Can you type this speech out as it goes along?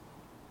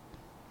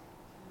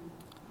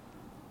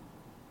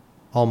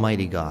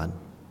Almighty God,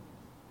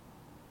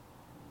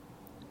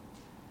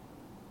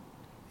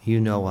 you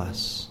know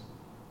us.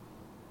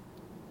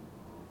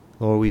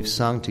 Lord, we've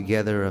sung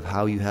together of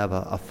how you have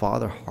a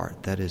father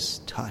heart that is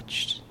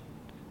touched.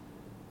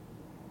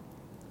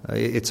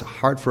 It's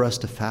hard for us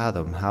to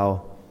fathom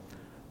how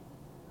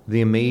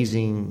the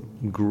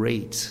amazing,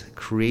 great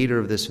creator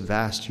of this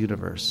vast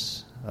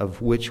universe,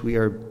 of which we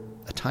are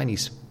a tiny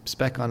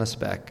speck on a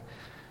speck,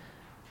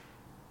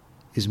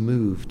 is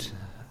moved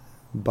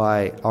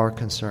by our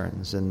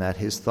concerns, and that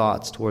his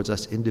thoughts towards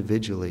us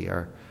individually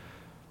are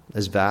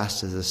as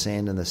vast as the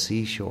sand on the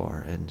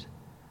seashore, and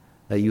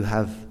that you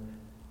have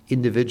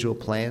individual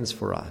plans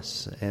for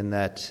us, and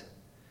that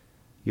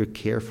your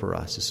care for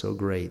us is so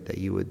great that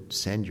you would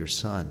send your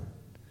Son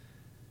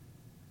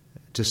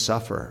to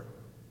suffer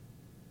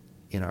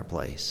in our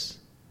place.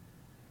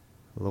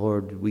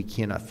 Lord, we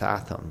cannot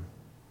fathom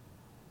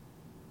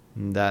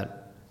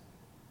that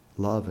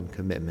love and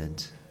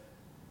commitment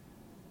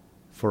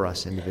for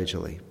us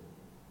individually.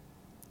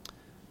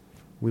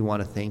 We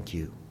want to thank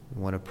you.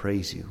 We want to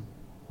praise you.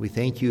 We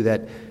thank you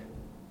that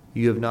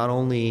you have not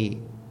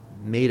only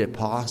made it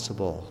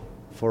possible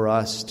for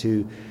us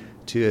to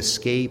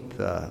escape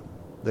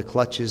the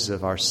clutches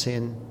of our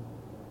sin,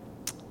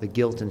 the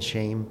guilt and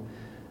shame,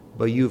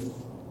 but you've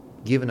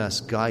given us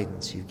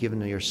guidance. You've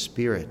given your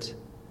Spirit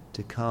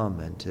to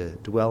come and to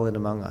dwell in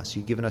among us.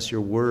 You've given us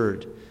your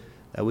word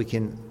that we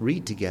can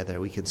read together,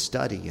 we can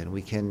study, and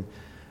we can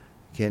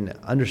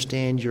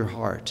understand your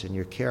heart and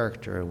your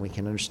character, and we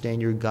can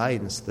understand your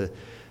guidance,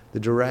 the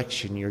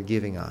direction you're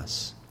giving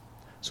us.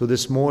 So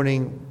this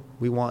morning,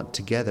 we want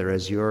together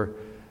as your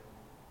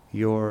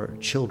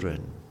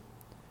children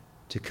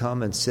to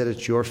come and sit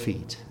at your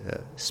feet.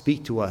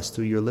 Speak to us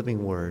through your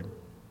living word.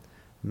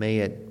 May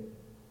it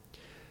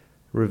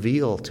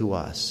reveal to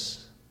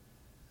us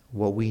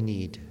what we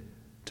need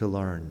to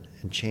learn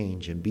and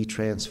change and be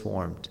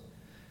transformed.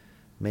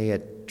 May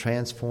it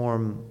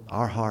transform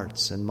our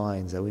hearts and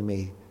minds, that we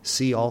may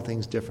see all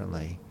things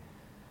differently,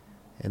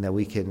 and that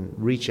we can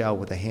reach out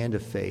with a hand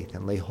of faith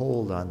and lay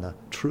hold on the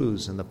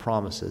truths and the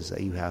promises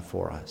that you have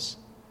for us.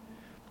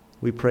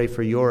 We pray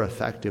for your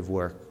effective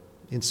work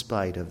in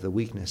spite of the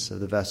weakness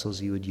of the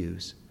vessels you would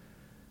use.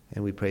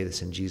 And we pray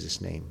this in Jesus'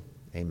 name.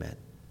 Amen.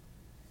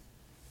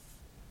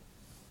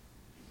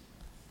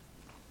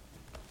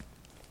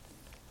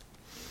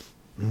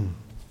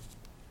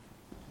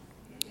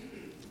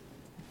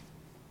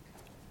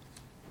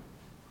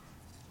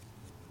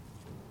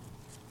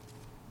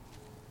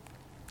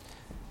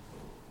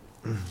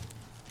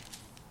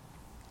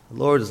 The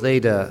Lord has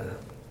laid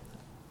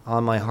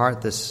on my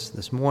heart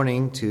this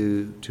morning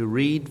to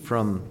read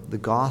from the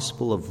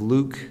Gospel of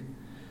Luke,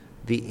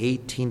 the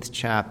 18th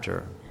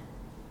chapter.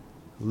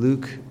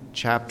 Luke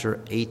chapter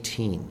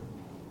 18.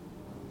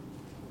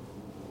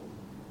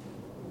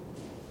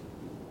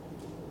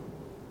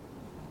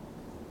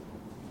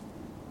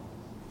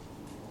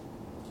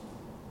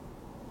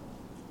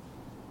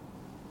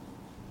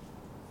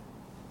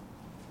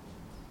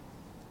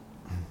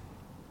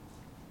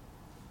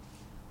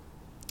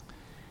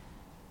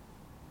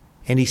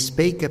 And he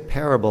spake a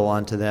parable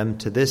unto them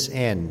to this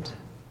end,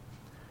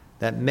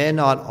 that men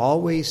ought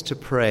always to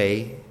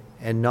pray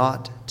and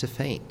not to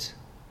faint,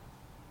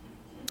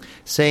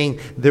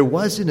 saying, There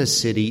was in a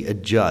city a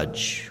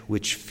judge,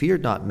 which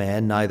feared not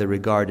God,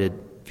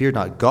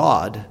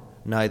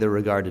 neither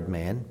regarded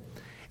man.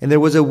 And there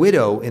was a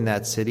widow in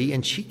that city,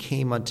 and she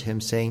came unto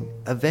him, saying,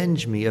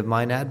 Avenge me of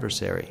mine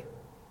adversary.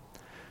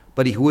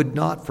 But he would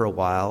not for a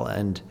while,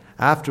 and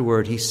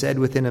afterward he said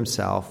within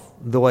himself,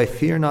 Though I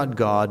fear not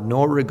God,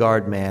 nor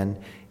regard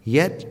man,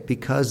 yet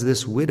because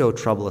this widow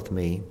troubleth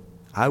me,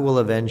 I will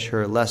avenge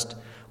her, lest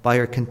by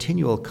her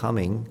continual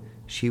coming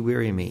she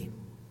weary me.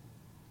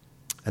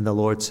 And the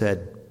Lord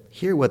said,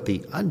 Hear what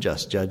the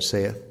unjust judge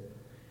saith.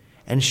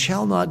 And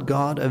shall not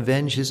God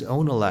avenge his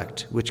own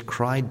elect, which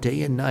cry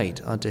day and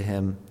night unto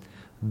him,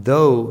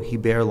 though he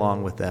bear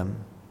long with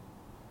them?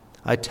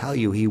 I tell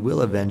you, he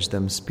will avenge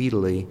them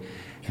speedily.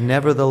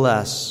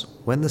 Nevertheless,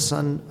 when the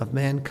Son of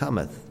Man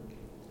cometh,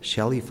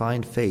 shall he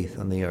find faith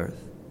on the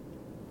earth?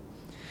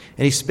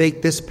 And he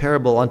spake this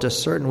parable unto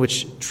certain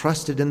which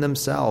trusted in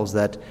themselves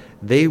that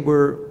they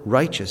were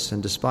righteous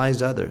and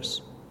despised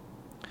others.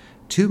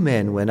 2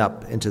 men went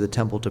up into the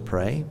temple to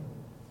pray,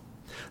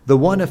 the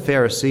one a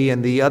Pharisee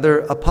and the other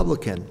a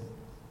publican.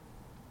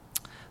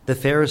 The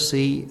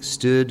Pharisee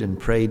stood and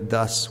prayed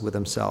thus with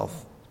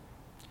himself,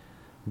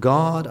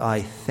 God,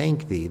 I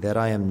thank thee that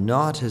I am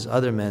not as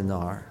other men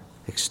are,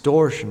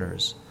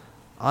 extortioners,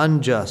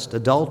 unjust,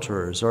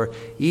 adulterers, or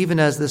even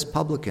as this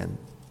publican.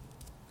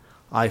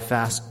 I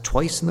fast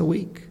twice in the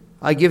week.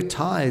 I give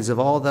tithes of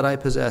all that I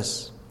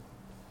possess.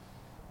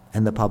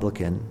 And the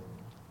publican,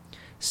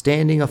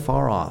 standing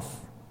afar off,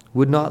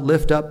 would not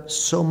lift up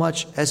so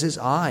much as his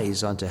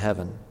eyes unto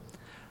heaven,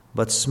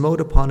 but smote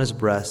upon his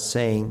breast,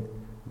 saying,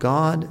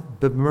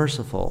 God, be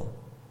merciful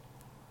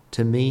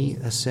to me,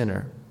 a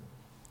sinner.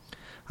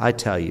 I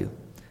tell you,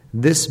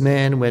 this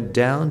man went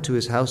down to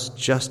his house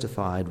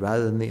justified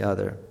rather than the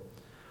other.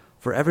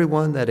 For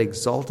everyone that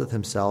exalteth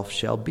himself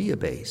shall be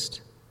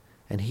abased,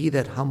 and he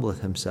that humbleth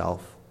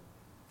himself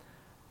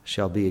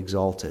shall be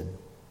exalted.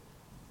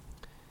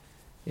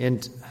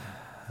 And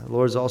the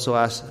Lord has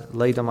also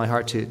laid on my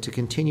heart to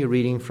continue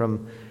reading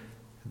from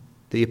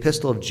the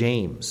Epistle of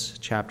James,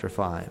 chapter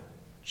 5.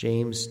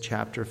 James,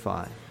 chapter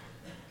 5.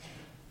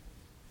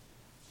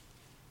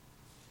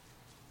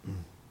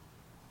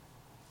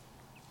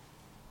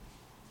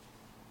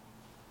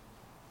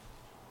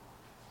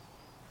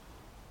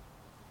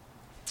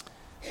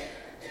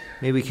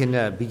 Maybe we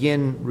can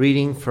begin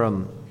reading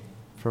from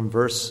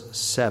verse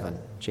 7.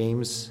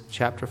 James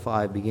chapter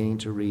 5, beginning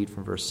to read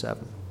from verse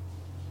 7.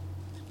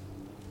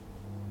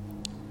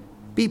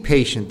 Be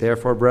patient,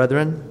 therefore,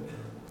 brethren,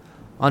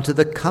 unto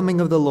the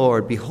coming of the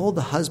Lord. Behold,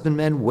 the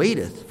husbandman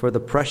waiteth for the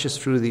precious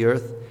fruit of the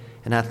earth,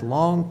 and hath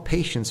long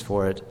patience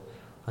for it,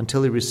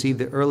 until he receive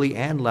the early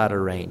and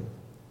latter rain.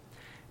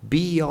 Be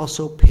ye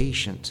also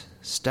patient,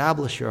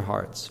 establish your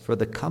hearts, for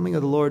the coming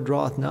of the Lord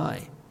draweth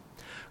nigh.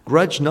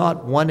 Grudge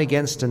not one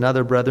against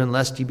another, brethren,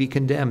 lest ye be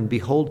condemned.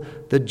 Behold,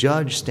 the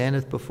judge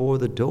standeth before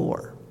the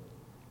door.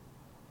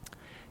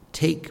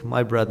 Take,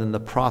 my brethren,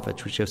 the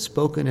prophets which have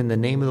spoken in the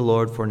name of the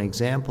Lord for an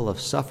example of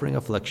suffering,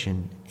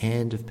 affliction,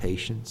 and of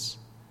patience.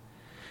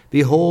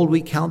 Behold,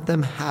 we count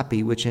them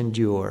happy which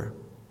endure.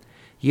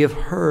 Ye have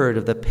heard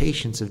of the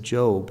patience of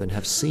Job, and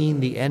have seen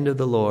the end of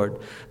the Lord,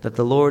 that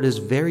the Lord is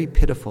very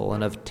pitiful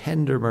and of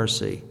tender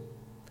mercy.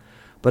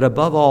 But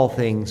above all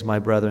things, my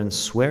brethren,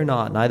 swear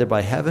not, neither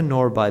by heaven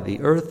nor by the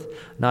earth,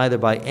 neither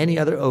by any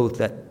other oath,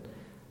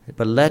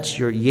 but let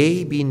your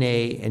yea be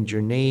nay, and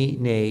your nay,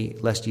 nay,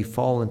 lest ye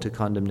fall into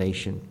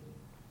condemnation.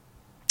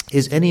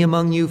 Is any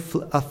among you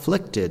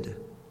afflicted?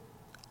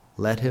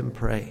 Let him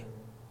pray.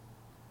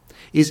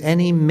 Is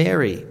any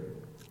merry?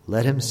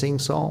 Let him sing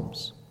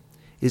psalms.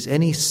 Is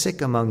any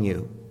sick among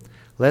you?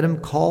 Let him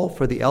call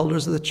for the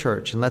elders of the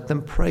church, and let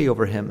them pray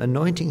over him,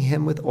 anointing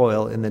him with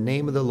oil in the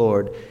name of the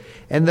Lord.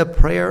 And the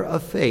prayer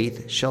of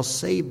faith shall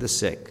save the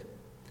sick,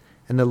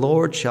 and the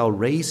Lord shall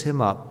raise him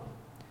up.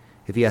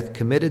 If he hath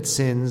committed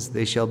sins,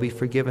 they shall be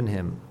forgiven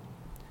him.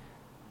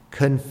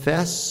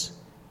 Confess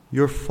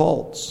your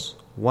faults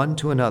one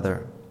to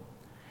another,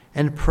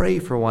 and pray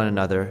for one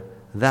another,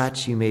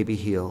 that ye may be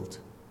healed.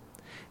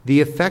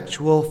 The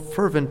effectual,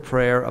 fervent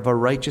prayer of a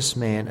righteous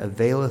man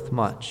availeth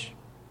much.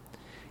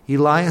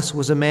 Elias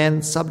was a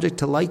man subject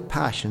to like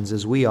passions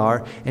as we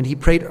are, and he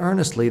prayed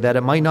earnestly that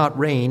it might not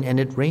rain, and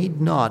it rained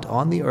not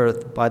on the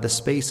earth by the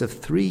space of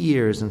 3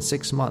 years and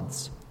 6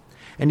 months.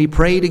 And he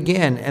prayed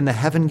again, and the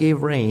heaven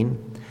gave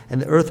rain,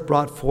 and the earth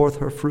brought forth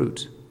her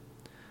fruit.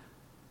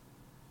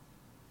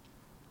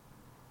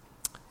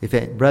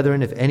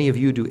 Brethren, if any of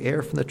you do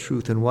err from the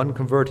truth, and one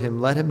convert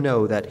him, let him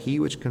know that he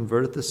which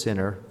converteth the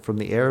sinner from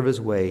the error of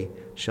his way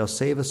shall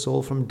save a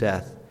soul from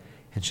death,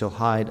 and shall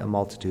hide a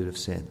multitude of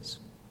sins.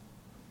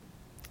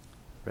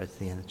 Read to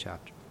the end of the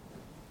chapter.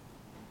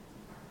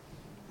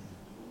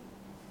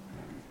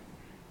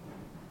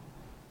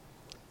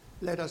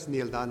 Let us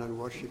kneel down and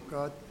worship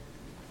God.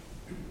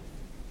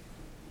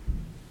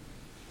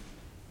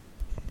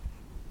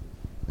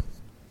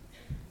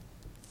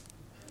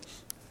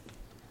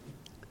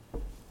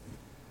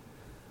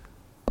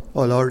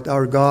 O Lord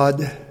our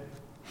God,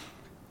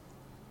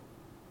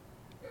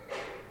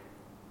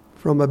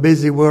 from a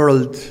busy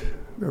world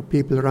where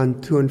people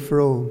run to and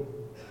fro,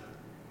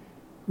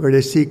 where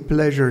they seek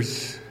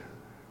pleasures,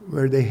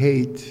 where they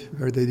hate,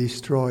 where they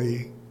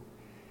destroy,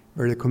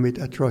 where they commit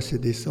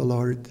atrocities, O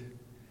Lord.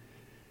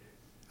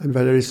 And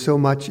where there is so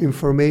much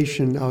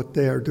information out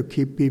there to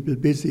keep people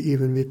busy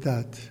even with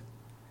that,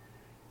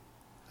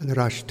 and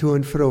rush to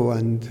and fro,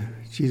 and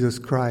Jesus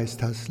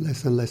Christ has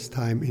less and less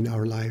time in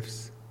our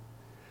lives.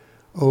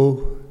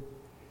 Oh,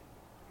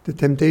 the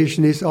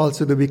temptation is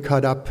also to be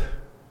caught up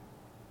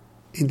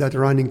in that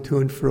running to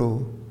and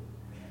fro.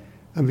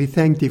 And we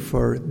thank Thee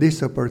for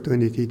this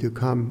opportunity to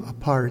come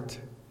apart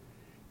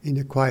in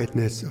the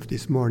quietness of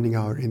this morning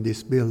hour in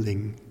this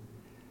building,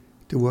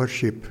 to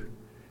worship,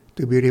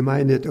 to be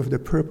reminded of the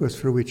purpose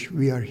for which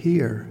we are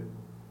here,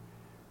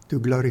 to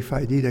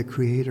glorify Thee, the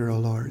Creator, O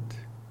Lord.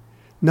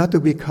 Not to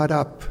be caught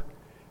up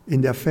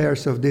in the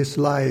affairs of this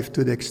life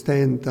to the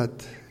extent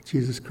that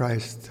Jesus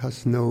Christ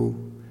has no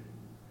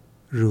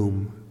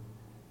room,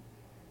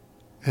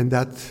 and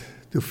that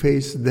to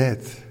face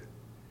death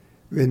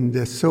when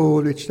the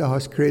soul which Thou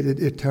hast created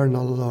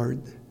eternal,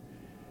 Lord,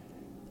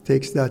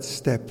 takes that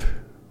step,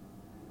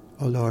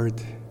 O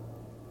Lord,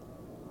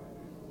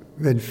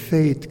 when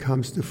faith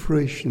comes to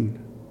fruition.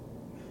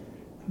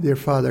 Dear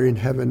Father in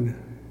heaven,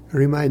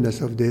 remind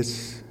us of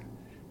this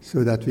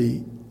so that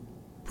we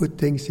put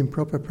things in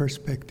proper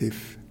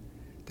perspective,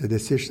 the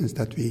decisions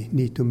that we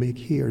need to make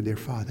here, dear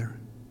Father.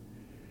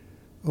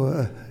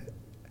 The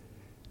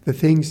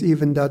things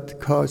even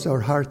that cause our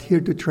heart here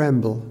to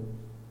tremble,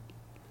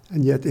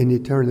 and yet in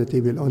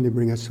eternity will only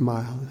bring a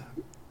smile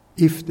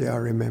if they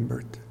are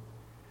remembered.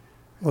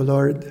 O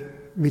Lord,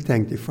 we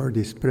thank Thee for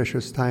this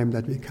precious time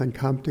that we can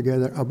come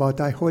together about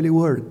Thy holy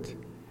word,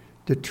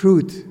 the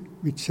truth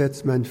which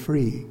sets man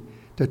free,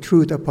 the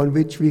truth upon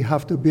which we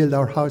have to build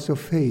our house of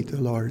faith, O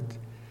Lord,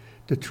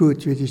 the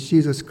truth which is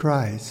Jesus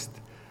Christ.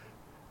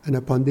 And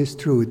upon this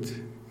truth,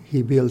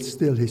 he builds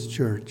still his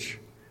church,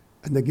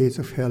 and the gates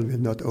of hell will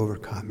not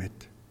overcome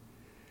it.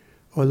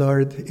 O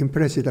Lord,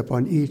 impress it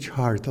upon each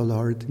heart, O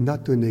Lord,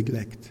 not to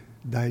neglect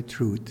thy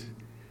truth,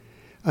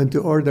 and to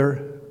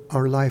order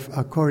our life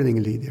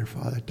accordingly, dear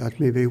Father, that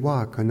we may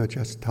walk and not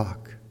just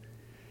talk.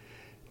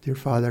 Dear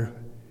Father,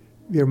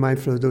 we are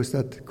mindful of those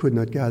that could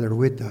not gather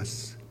with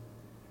us,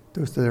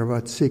 those that are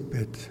about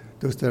sickbed,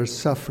 those that are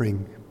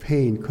suffering,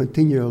 pain,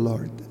 continue, O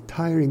Lord,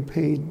 tiring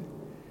pain.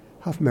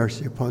 Have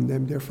mercy upon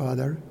them, dear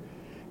Father.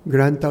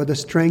 Grant thou the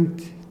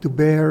strength to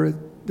bear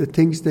the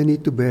things they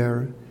need to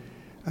bear,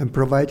 and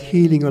provide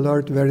healing, O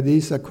Lord, where it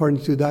is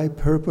according to thy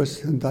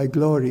purpose and thy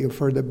glory,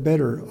 for the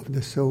better of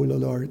the soul, O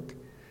Lord.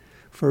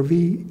 For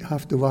we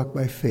have to walk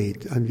by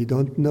faith, and we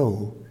don't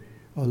know,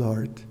 O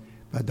Lord,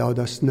 but thou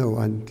dost know,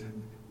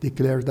 and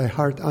declare thy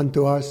heart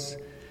unto us,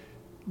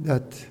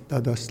 that thou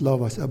dost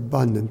love us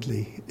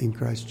abundantly in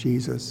Christ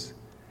Jesus,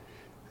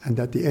 and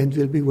that the end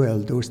will be well,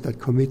 those that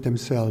commit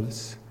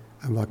themselves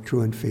and walk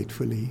true and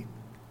faithfully.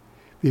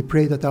 We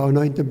pray that thou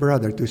anoint the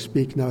brother to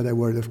speak now thy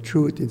word of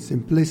truth in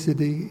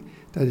simplicity,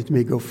 that it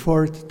may go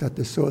forth, that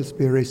the souls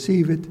may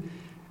receive it,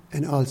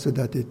 and also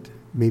that it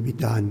may be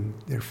done,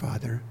 dear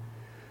Father.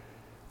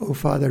 Oh,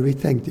 Father, we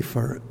thank thee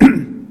for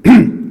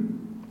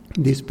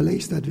this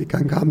place that we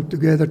can come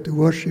together to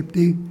worship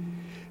thee.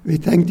 We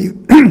thank thee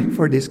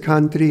for this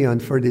country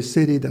and for this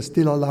city that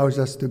still allows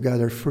us to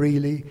gather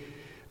freely,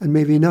 and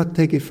may we not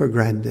take it for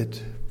granted,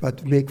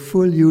 but make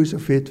full use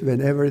of it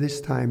whenever it is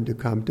time to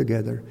come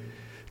together,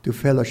 to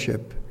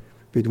fellowship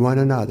with one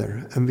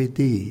another and with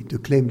thee, to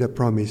claim the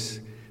promise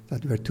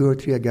that where two or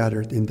three are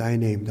gathered in thy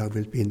name, thou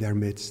wilt be in their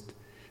midst.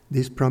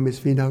 This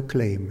promise we now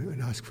claim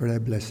and ask for thy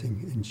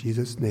blessing. In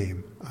Jesus'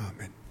 name,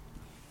 amen.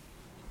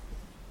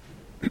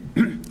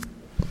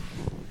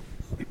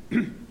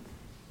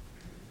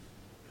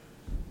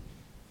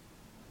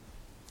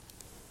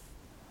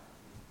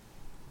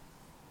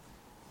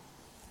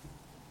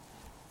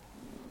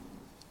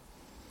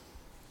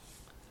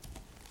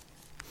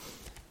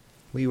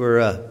 We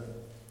were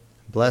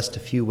blessed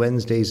a few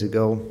Wednesdays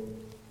ago.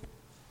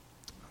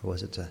 Or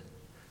was it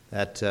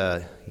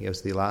it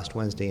was the last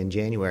Wednesday in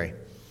January.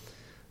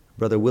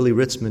 Brother Willie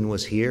Ritzman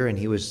was here, and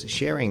he was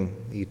sharing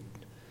the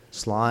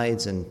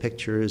slides and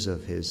pictures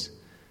of his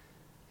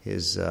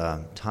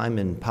time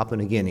in Papua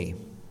New Guinea.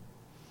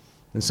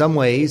 In some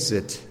ways,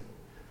 it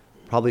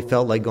probably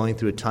felt like going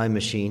through a time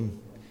machine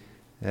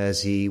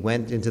as he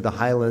went into the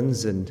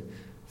highlands and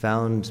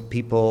found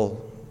people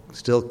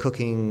still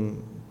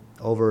cooking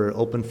over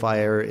open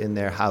fire in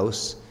their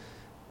house,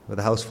 with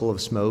a house full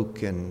of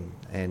smoke and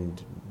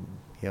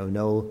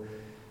no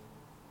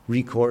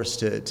recourse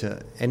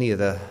to any of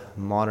the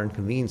modern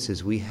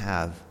conveniences we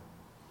have.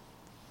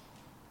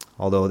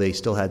 Although they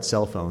still had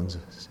cell phones,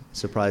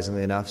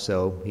 surprisingly enough,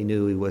 so he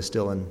knew he was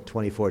still in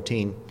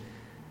 2014.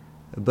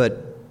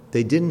 But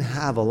they didn't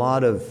have a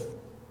lot of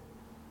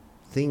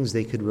things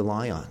they could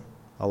rely on,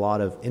 a lot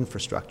of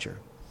infrastructure.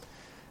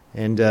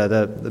 And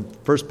the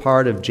first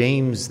part of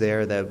James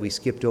there that we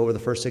skipped over, the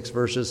first 6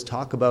 verses,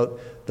 talk about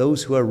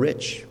those who are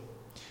rich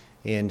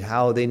and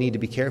how they need to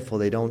be careful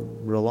they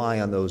don't rely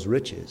on those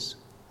riches.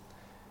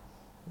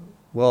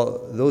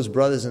 Well, those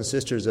brothers and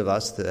sisters of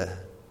us, the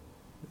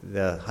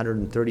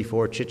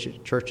 134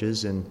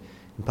 churches in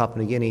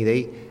Papua New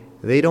Guinea,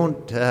 they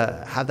don't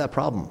have that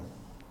problem,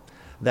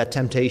 that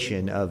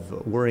temptation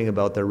of worrying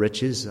about their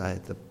riches.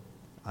 The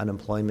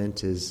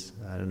unemployment is,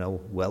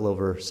 well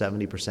over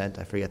 70%.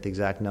 I forget the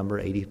exact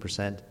number,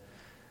 80%.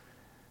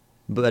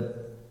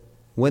 But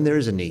when there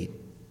is a need,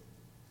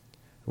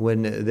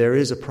 when there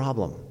is a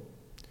problem,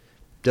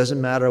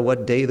 doesn't matter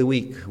what day of the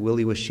week.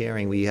 Willie was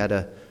sharing, we had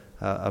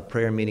a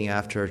prayer meeting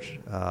after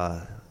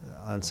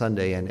on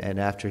Sunday, and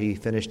after he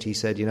finished, he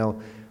said,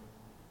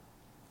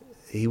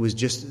 he was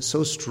just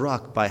so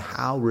struck by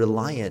how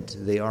reliant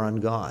they are on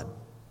God,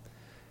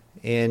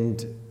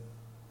 and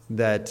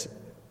that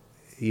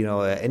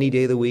any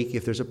day of the week,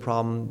 if there's a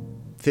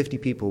problem, 50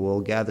 people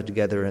will gather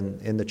together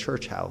in the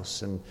church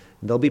house, and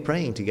they'll be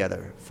praying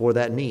together for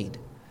that need.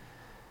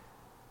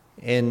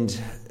 And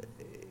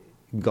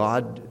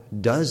God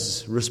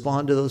does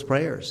respond to those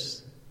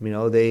prayers.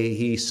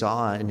 He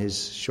saw in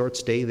his short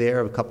stay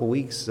there of a couple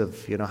weeks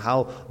of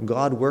how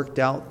God worked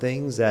out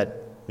things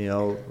that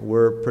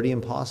were pretty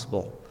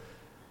impossible.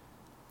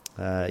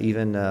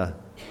 Even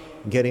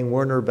getting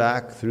Werner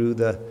back through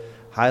the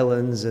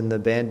highlands and the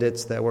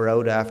bandits that were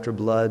out after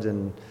blood,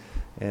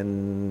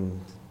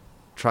 and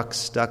trucks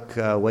stuck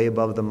way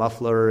above the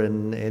muffler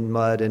in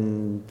mud,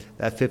 and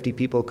that 50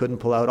 people couldn't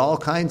pull out. All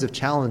kinds of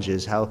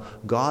challenges, how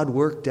God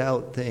worked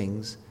out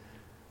things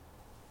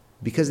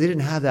because they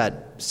didn't have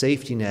that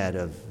safety net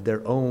of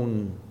their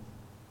own,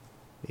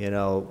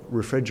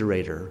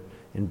 refrigerator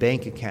and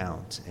bank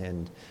account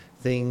and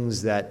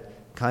things that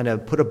kind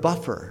of put a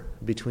buffer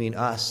between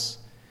us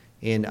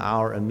and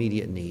our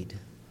immediate need.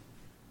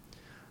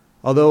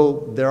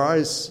 Although there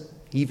is,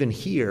 even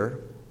here,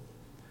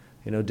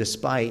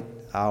 despite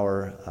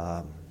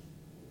our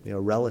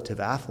relative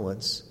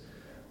affluence,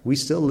 we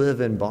still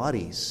live in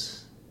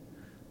bodies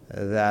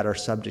that are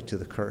subject to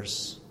the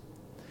curse.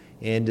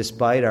 And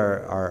despite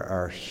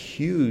our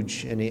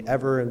huge and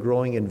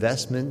ever-growing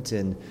investment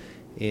in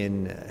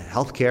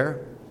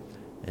healthcare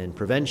and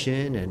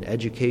prevention and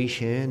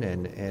education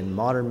and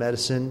modern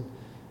medicine,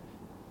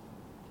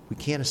 we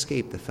can't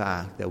escape the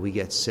fact that we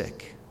get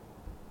sick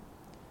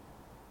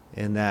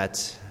and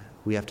that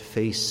we have to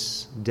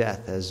face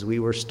death, as we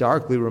were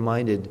starkly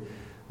reminded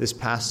this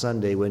past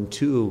Sunday when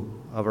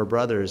 2 of our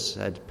brothers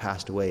had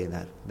passed away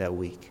in that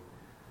week.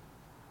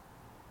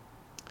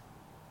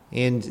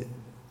 And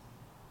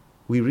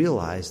we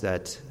realize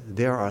that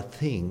there are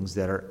things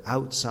that are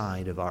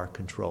outside of our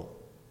control.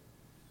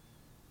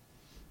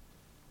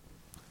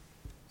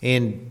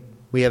 And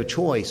we have a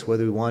choice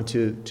whether we want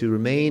to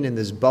remain in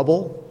this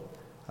bubble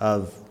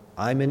of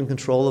I'm in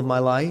control of my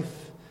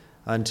life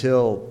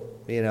until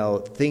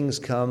things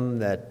come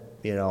that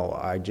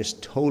I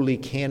just totally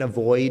can't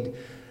avoid,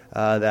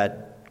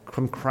 that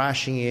come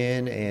crashing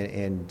in,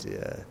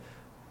 and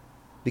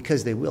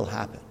because they will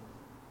happen,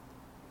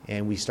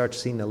 and we start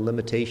seeing the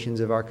limitations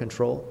of our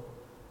control.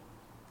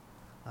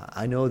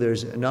 I know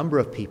there's a number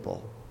of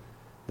people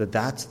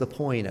that's the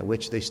point at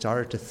which they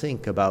started to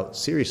think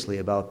seriously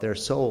about their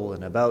soul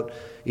and about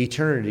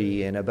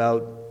eternity and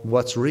about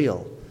what's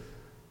real,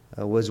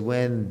 was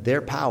when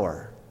their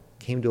power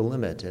came to a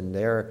limit and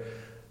they're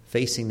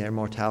facing their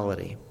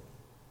mortality.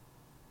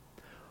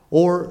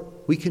 Or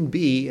we can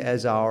be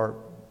as our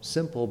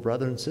simple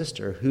brother and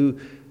sister who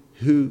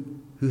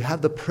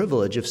have the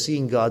privilege of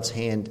seeing God's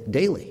hand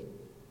daily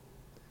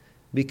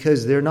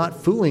because they're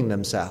not fooling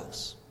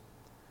themselves.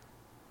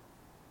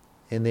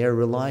 And they are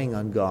relying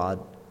on God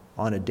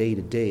on a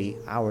day-to-day,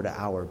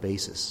 hour-to-hour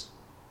basis.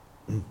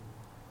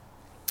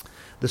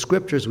 The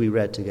scriptures we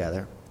read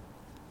together,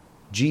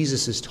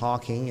 Jesus is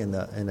talking in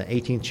the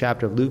 18th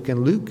chapter of Luke,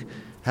 and Luke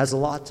has a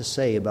lot to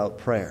say about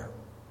prayer.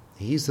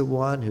 He's the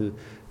one who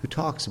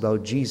talks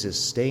about Jesus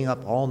staying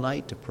up all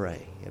night to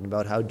pray, and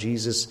about how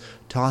Jesus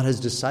taught his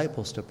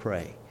disciples to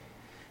pray.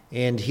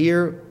 And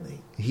here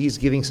he's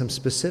giving some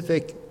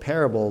specific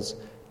parables,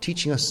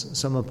 teaching us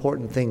some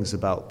important things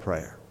about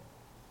prayer.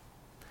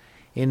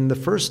 In the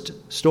first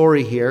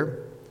story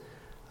here,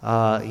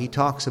 he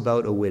talks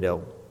about a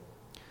widow.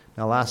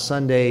 Now, last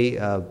Sunday,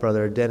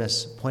 Brother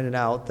Dennis pointed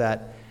out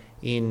that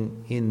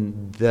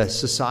in the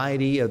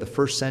society of the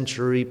first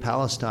century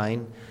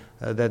Palestine,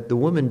 that the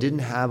women didn't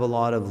have a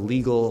lot of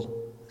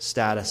legal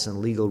status and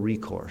legal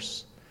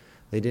recourse.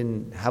 They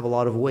didn't have a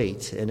lot of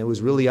weight, and it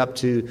was really up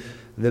to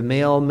the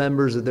male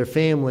members of their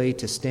family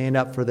to stand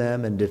up for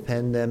them and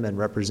defend them and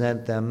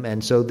represent them.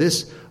 And so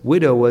this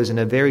widow was in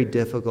a very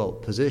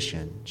difficult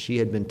position. She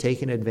had been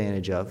taken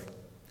advantage of,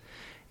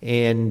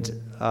 and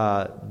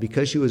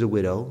because she was a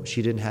widow,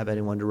 she didn't have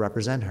anyone to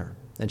represent her,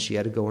 and she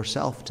had to go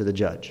herself to the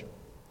judge.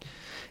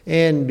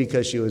 And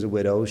because she was a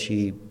widow,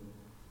 she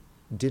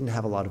didn't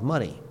have a lot of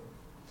money.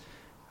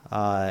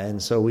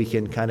 And so we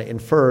can kind of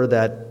infer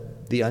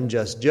that the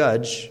unjust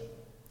judge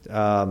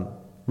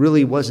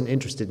really wasn't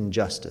interested in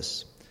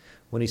justice.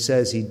 When he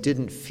says he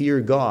didn't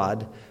fear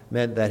God,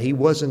 meant that he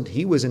was in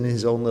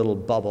his own little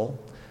bubble,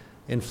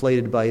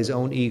 inflated by his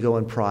own ego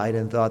and pride,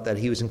 and thought that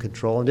he was in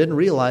control, and didn't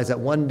realize that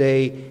one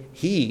day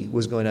he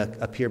was going to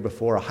appear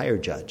before a higher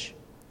judge.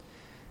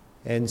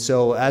 And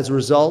so as a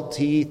result,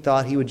 he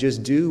thought he would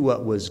just do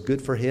what was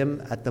good for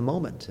him at the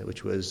moment,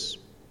 which was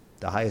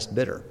the highest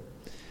bidder.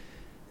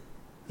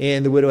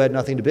 And the widow had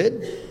nothing to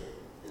bid,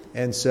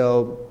 and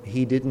so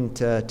he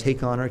didn't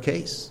take on her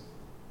case.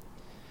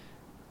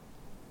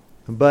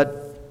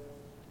 But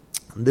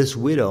this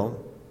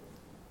widow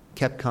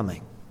kept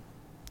coming,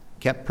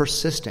 kept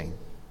persisting.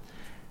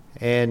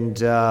 And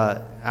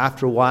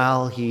after a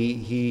while,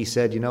 he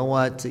said, you know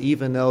what,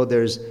 even though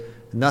there's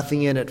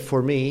nothing in it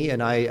for me,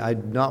 and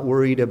I'm not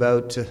worried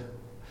about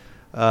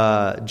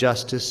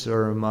justice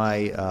or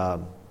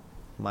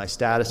my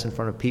status in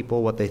front of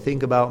people, what they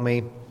think about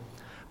me,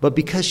 but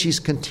because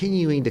she's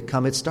continuing to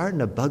come, it's starting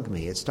to bug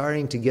me. It's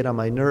starting to get on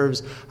my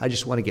nerves. I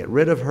just want to get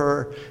rid of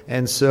her.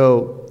 And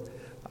so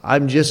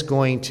I'm just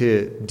going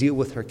to deal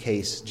with her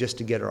case just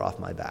to get her off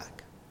my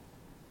back.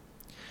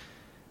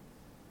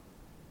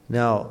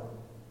 Now,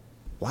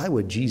 why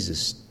would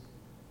Jesus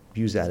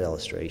use that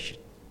illustration?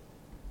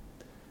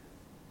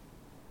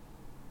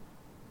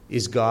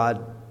 Is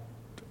God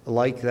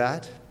like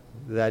that?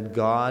 That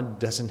God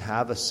doesn't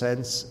have a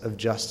sense of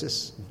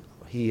justice?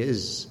 He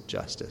is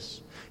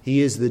justice.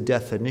 He is the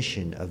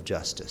definition of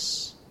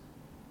justice.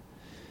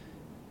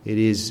 It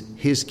is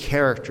his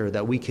character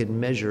that we can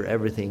measure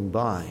everything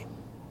by.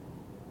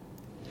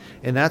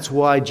 And that's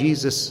why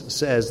Jesus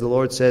says, the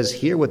Lord says,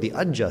 hear what the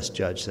unjust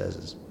judge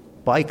says.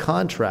 By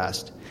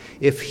contrast,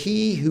 if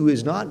he who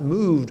is not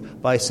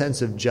moved by a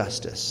sense of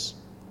justice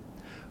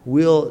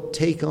will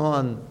take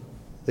on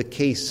the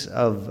case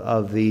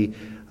of the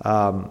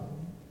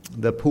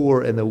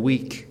poor and the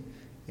weak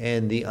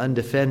and the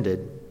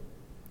undefended,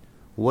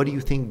 what do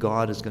you think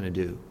God is going to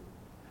do?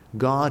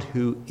 God,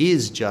 who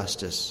is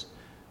justice,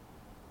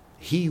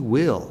 he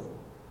will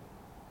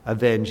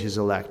avenge his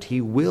elect.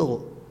 He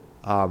will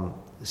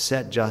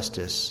set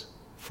justice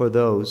for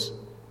those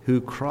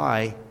who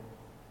cry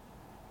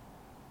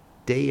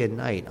day and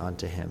night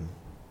unto him,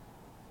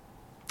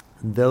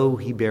 though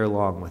he bear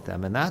long with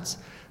them. And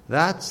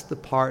that's the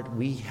part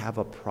we have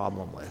a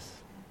problem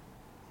with.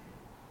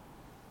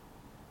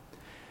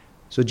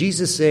 So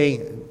Jesus is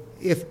saying,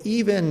 if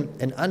even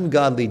an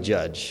ungodly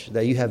judge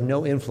that you have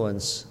no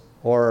influence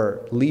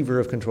or lever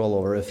of control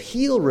over, if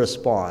he'll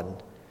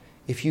respond,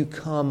 if you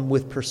come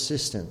with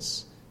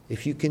persistence,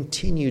 if you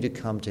continue to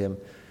come to him,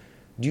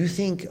 do you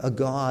think a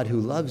God who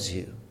loves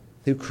you,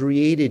 who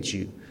created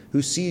you,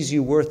 who sees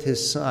you worth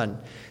his son,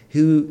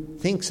 who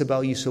thinks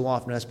about you so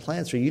often, has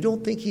plans for you, you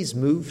don't think he's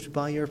moved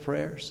by your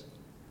prayers?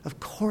 Of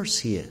course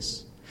he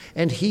is.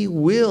 And he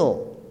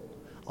will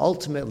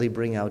ultimately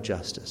bring out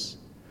justice.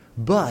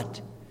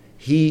 But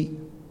he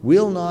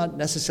will not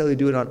necessarily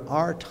do it on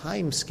our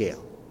time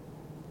scale.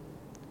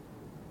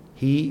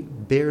 He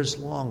bears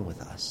long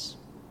with us.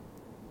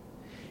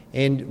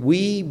 And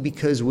we,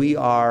 because we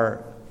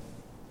are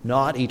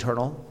not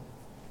eternal,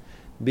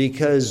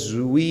 because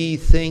we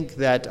think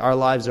that our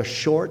lives are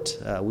short,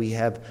 we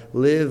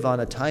live on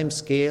a time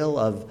scale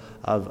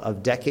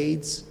of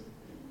decades,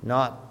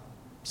 not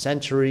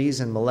centuries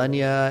and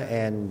millennia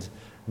and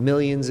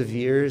millions of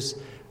years,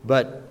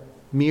 but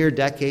mere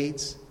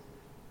decades.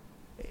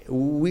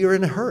 We are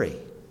in a hurry.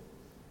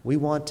 We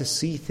want to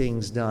see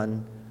things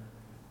done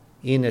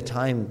in a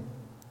time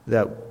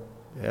that,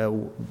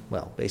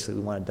 basically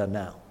we want it done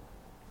now.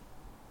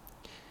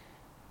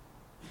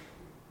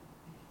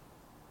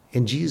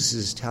 And Jesus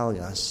is telling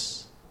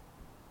us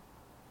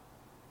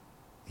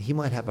he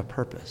might have a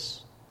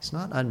purpose. He's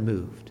not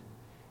unmoved.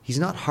 He's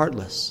not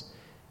heartless.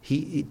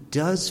 He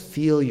does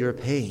feel your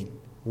pain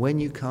when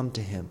you come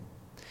to him.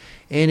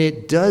 And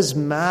it does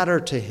matter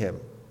to him.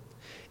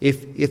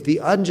 If the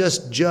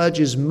unjust judge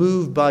is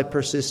moved by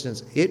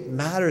persistence, it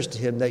matters to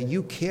him that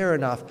you care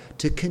enough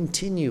to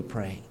continue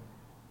praying.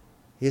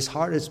 His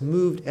heart is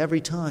moved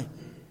every time.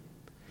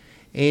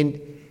 And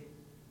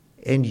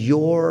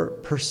your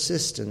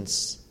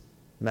persistence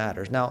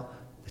matters. Now,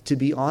 to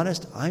be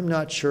honest, I'm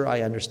not sure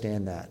I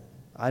understand that.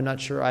 I'm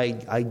not sure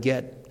I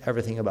get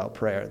everything about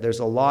prayer. There's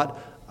a lot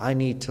I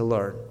need to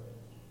learn.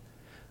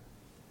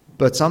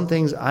 But some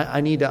things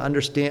I need to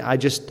understand. I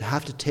just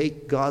have to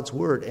take God's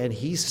word. And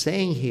he's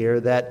saying here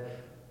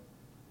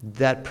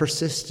that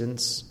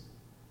persistence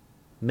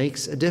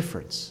makes a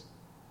difference.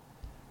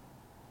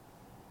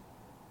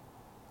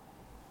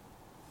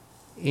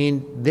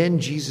 And then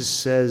Jesus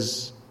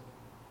says,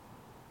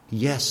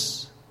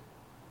 yes,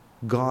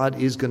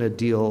 God is going to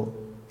deal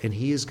and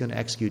he is going to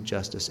execute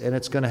justice. And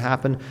it's going to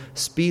happen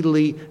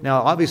speedily.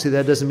 Now, obviously,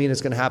 that doesn't mean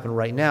it's going to happen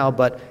right now,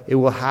 but it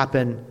will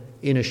happen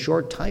in a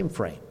short time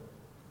frame.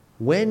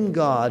 When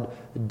God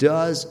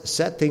does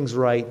set things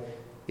right,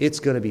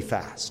 it's going to be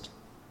fast.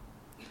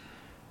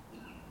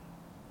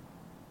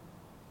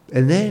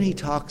 And then he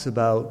talks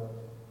about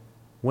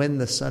when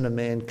the Son of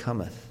Man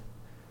cometh.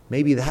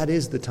 Maybe that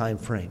is the time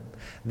frame.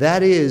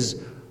 That is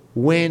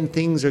when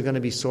things are going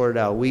to be sorted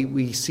out.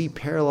 We see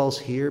parallels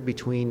here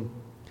between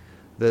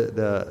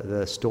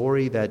the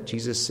story that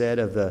Jesus said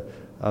of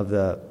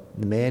the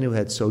man who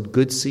had sowed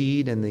good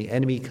seed, and the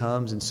enemy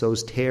comes and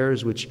sows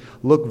tares, which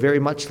look very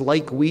much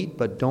like wheat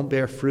but don't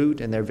bear fruit,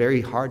 and they're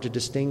very hard to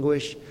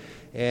distinguish.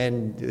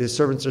 And the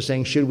servants are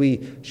saying, should we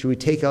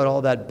take out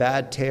all that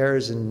bad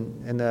tares?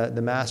 And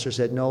the master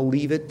said, no,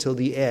 leave it till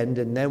the end,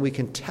 and then we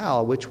can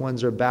tell which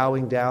ones are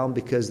bowing down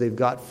because they've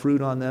got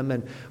fruit on them,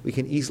 and we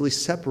can easily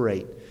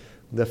separate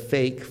the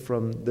fake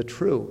from the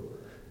true,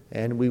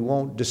 and we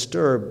won't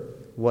disturb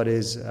what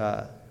is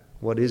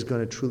going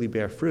to truly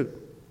bear fruit,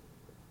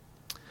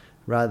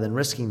 rather than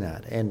risking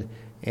that.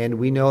 And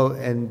we know,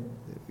 and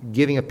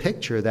giving a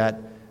picture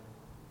that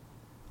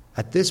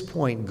at this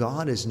point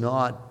God is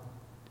not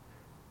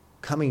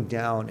coming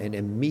down and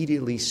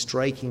immediately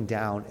striking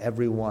down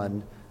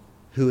everyone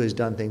who has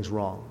done things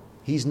wrong.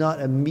 He's not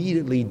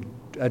immediately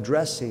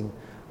addressing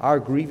our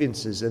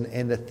grievances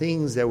and the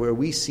things that where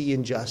we see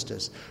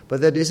injustice.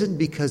 But that isn't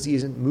because he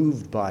isn't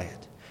moved by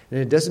it. And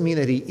it doesn't mean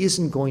that he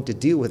isn't going to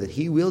deal with it.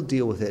 He will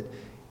deal with it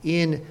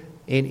in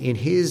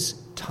his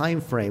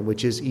time frame,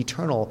 which is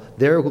eternal.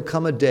 There will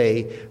come a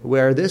day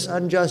where this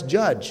unjust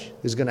judge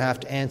is going to have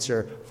to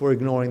answer for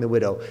ignoring the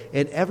widow.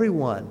 And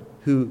everyone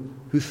who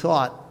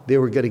thought they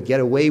were going to get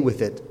away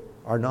with it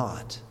are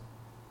not.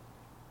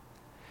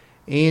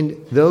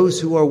 And those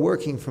who are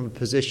working from a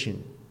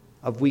position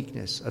of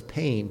weakness, of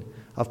pain,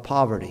 of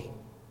poverty,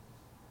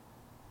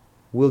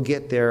 will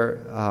get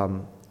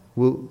there.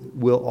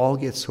 Will all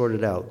get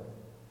sorted out.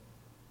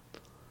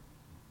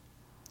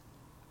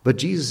 But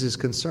Jesus is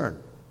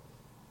concerned.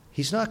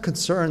 He's not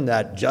concerned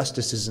that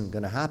justice isn't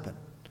going to happen.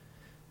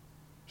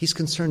 He's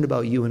concerned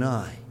about you and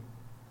I.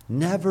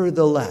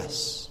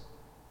 Nevertheless,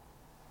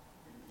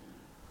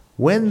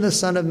 when the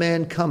Son of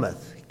Man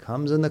cometh, he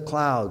comes in the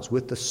clouds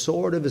with the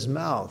sword of his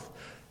mouth,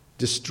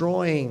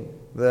 destroying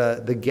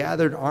the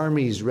gathered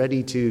armies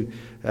ready to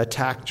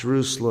attack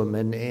Jerusalem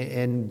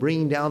and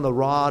bringing down the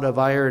rod of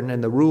iron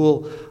and the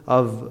rule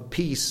of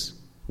peace,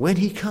 when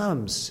he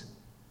comes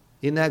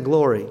in that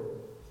glory,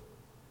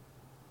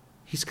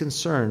 he's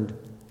concerned,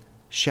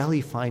 shall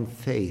he find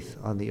faith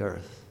on the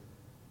earth?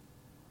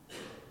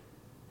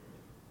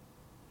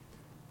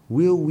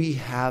 Will we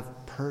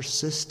have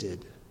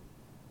persisted?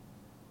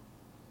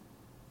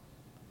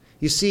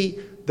 You see,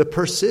 the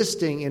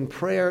persisting in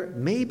prayer,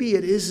 maybe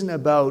it isn't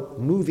about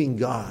moving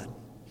God.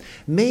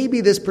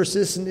 Maybe this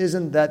persistence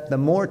isn't that the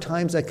more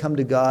times I come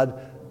to God,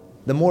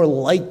 the more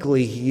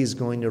likely he is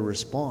going to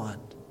respond.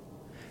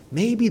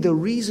 Maybe the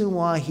reason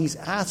why he's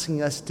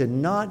asking us to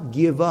not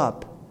give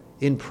up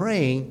in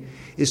praying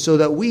is so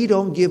that we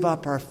don't give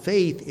up our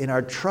faith in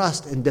our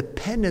trust and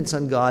dependence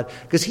on God,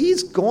 because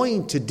he's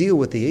going to deal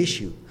with the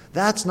issue.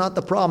 That's not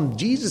the problem.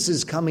 Jesus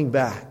is coming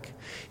back.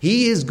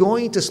 He is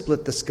going to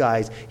split the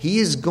skies. He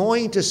is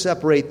going to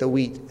separate the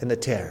wheat and the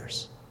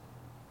tares.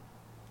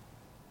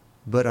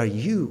 But are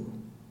you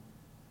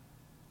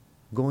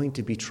going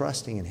to be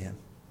trusting in him?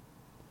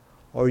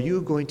 Or are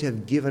you going to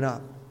have given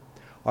up?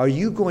 Are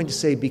you going to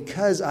say,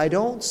 because I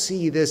don't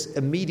see this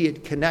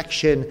immediate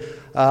connection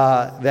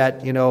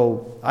that,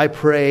 I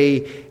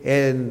pray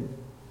and,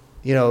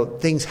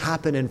 things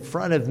happen in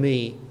front of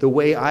me the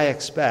way I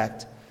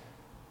expect,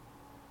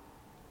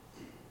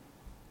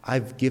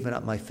 I've given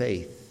up my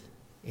faith,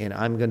 and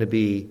I'm going to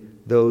be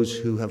those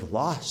who have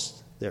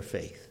lost their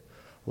faith,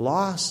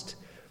 lost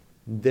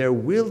their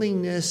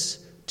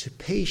willingness to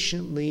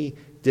patiently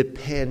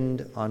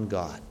depend on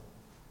God.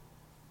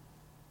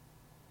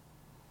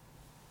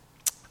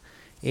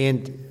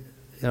 And,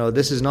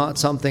 this is not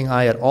something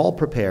I at all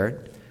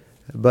prepared,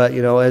 but,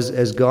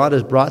 as God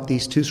has brought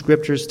these two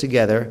scriptures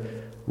together,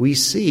 we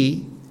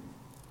see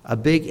a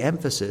big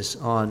emphasis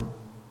on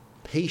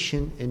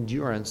patient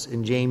endurance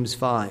in James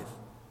 5.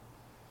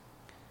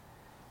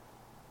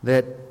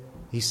 That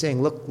he's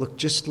saying, look,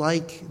 just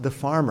like the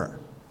farmer.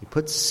 He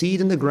puts seed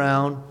in the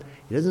ground.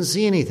 He doesn't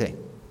see anything.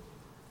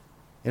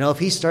 If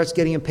he starts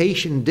getting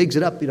impatient and digs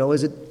it up,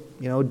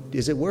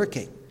 is it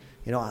working?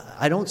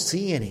 I don't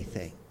see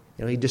anything.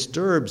 He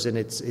disturbs and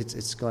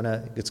it's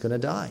gonna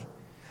die.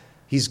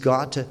 He's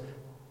got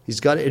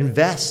to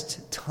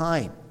invest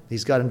time.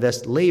 He's got to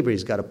invest labor.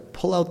 He's got to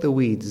pull out the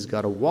weeds. He's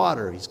got to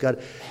water. He's got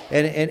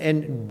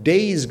and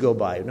days go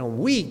by,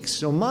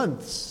 weeks,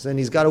 months, and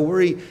he's got to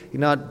worry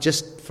not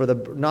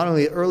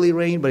only the early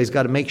rain, but he's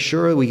got to make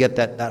sure we get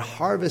that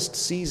harvest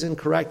season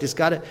correct. He's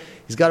got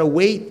to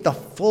wait the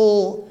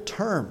full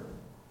term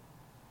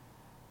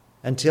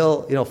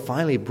until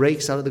finally it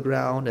breaks out of the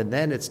ground, and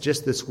then it's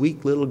just this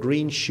weak little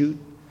green shoot,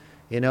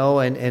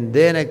 and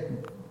then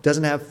it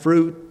doesn't have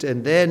fruit,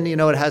 and then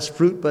it has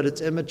fruit but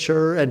it's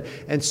immature,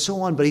 and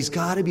so on. But he's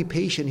got to be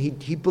patient.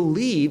 He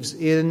believes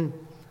in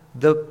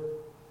the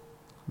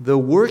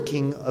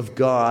working of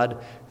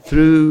God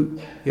through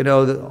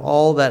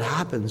all that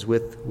happens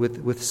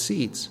with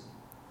seeds.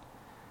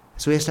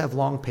 So he has to have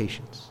long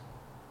patience.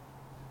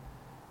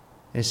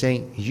 And he's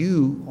saying,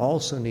 you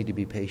also need to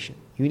be patient.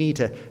 You need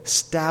to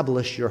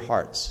establish your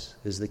hearts,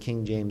 is the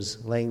King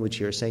James language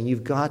here, saying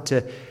you've got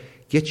to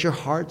get your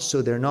hearts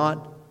so they're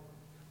not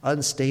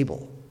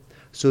unstable,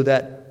 so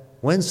that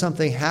when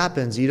something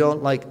happens, you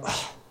don't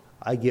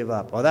I give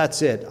up. Oh,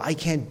 that's it. I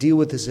can't deal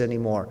with this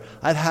anymore.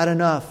 I've had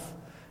enough.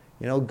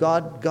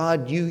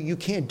 God, you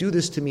can't do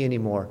this to me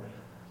anymore.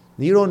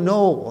 You don't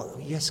know. Well,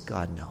 yes,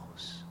 God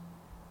knows.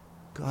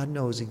 God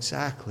knows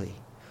exactly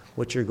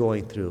what you're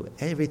going through.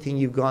 Everything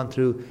you've gone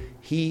through,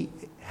 he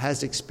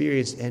has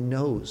experienced and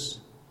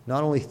knows.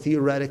 Not only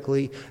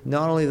theoretically,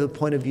 not only the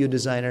point of view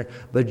designer,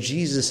 but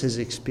Jesus has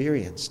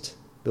experienced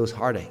those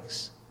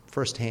heartaches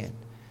firsthand,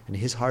 and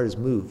his heart is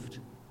moved.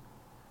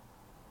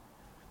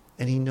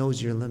 And he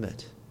knows your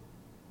limit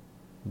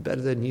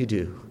better than you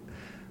do,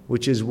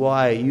 which is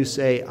why you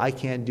say, I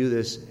can't do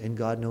this, and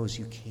God knows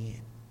you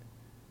can.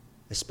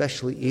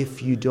 Especially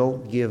if you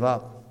don't give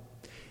up.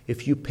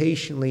 If you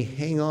patiently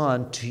hang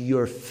on to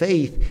your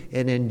faith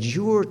and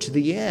endure to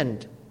the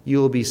end, you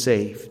will be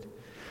saved.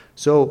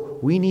 So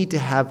we need to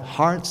have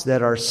hearts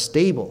that are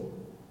stable.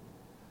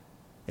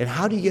 And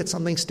how do you get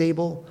something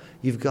stable?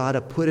 You've got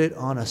to put it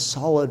on a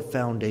solid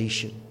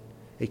foundation.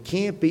 It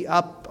can't be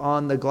up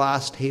on the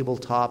glass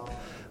tabletop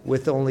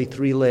with only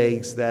 3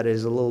 legs that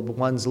is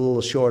one's a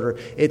little shorter.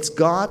 It's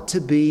got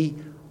to be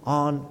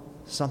on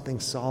something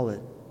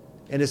solid.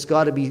 And it's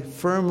got to be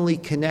firmly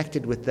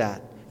connected with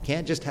that.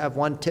 Can't just have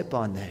one tip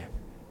on there.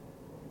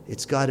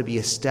 It's got to be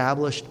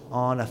established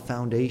on a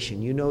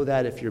foundation. You know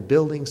that if you're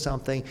building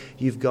something,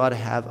 you've got to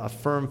have a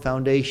firm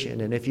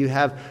foundation. And if you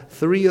have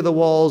 3 of the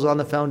walls on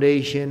the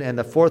foundation and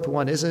the 4th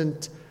one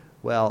isn't,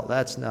 well,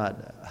 that's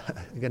not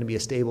going to be a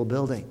stable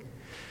building.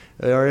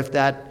 Or if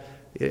that,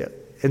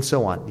 and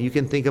so on. You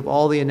can think of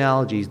all the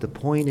analogies. The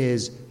point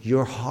is,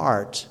 your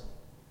heart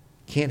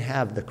can't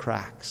have the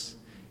cracks.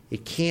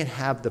 It can't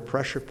have the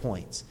pressure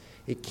points.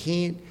 You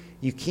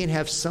can't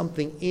have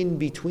something in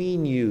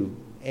between you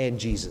and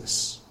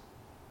Jesus.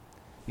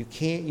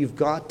 You've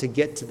got to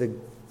get to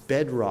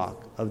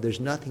bedrock of there's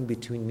nothing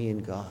between me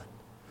and God.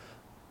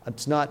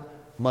 It's not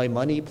my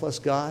money plus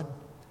God.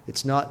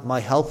 It's not my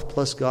health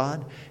plus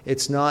God.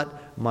 It's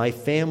not my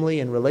family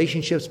and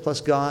relationships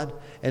plus God.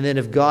 And then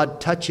if God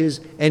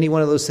touches any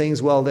one of those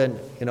things, well then,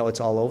 it's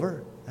all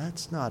over.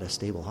 That's not a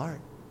stable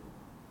heart.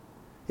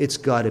 It's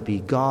got to be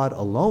God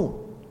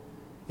alone.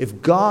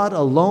 If God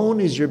alone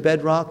is your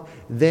bedrock,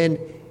 then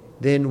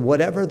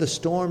whatever the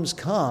storms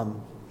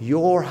come,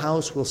 your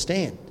house will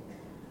stand.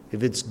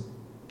 If it's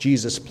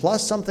Jesus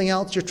plus something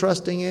else you're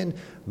trusting in,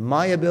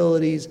 my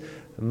abilities,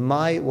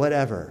 my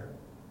whatever,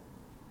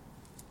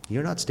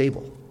 you're not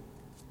stable.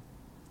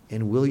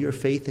 And will your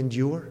faith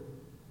endure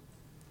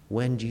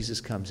when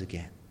Jesus comes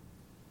again?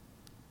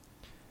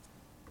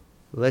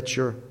 Let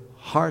your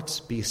hearts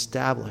be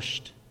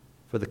established,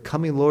 for the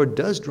coming Lord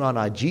does draw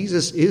nigh.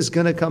 Jesus is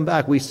going to come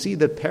back. We see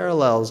the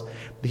parallels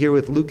here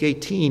with Luke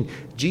 18.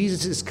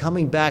 Jesus is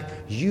coming back.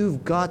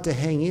 You've got to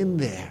hang in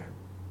there.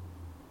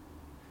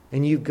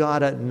 And you've got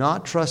to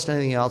not trust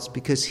anything else,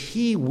 because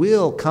he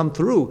will come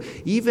through,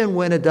 even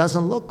when it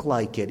doesn't look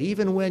like it,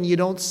 even when you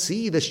don't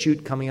see the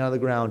shoot coming out of the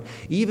ground,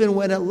 even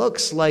when it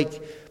looks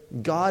like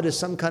God is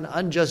some kind of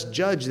unjust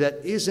judge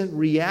that isn't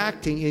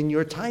reacting in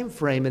your time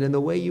frame and in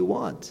the way you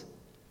want.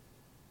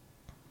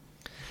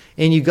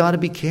 And you got to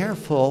be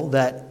careful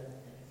that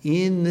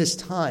in this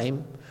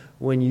time,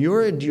 when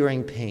you're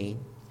enduring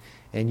pain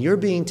and you're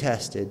being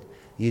tested,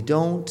 you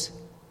don't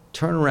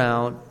turn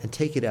around and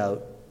take it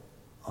out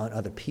on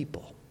other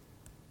people.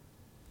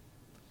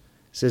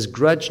 It says,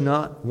 grudge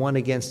not one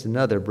against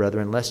another,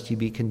 brethren, lest ye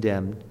be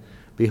condemned.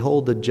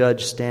 Behold, the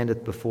judge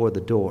standeth before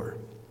the door.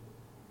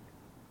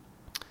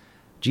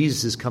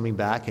 Jesus is coming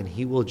back and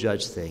he will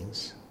judge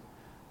things.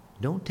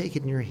 Don't take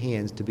it in your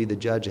hands to be the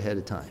judge ahead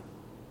of time.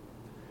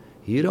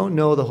 You don't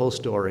know the whole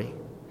story.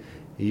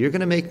 You're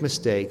going to make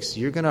mistakes.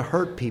 You're going to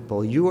hurt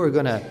people. You are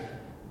going to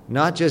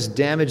not just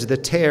damage the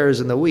tares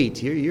in the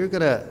wheat. You're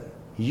going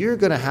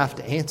to have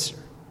to answer.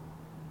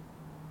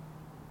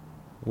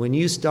 When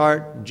you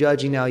start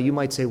judging now, you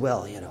might say,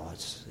 well,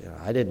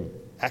 I didn't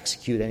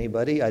execute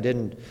anybody. I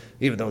didn't,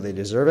 even though they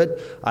deserve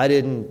it. I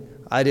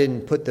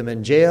didn't put them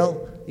in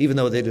jail, even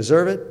though they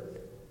deserve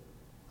it.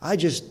 I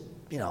just,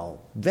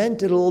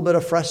 vented a little bit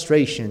of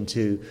frustration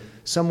to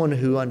someone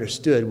who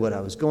understood what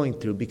I was going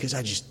through, because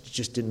I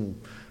just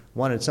didn't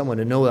wanted someone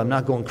to know I'm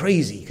not going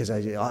crazy, because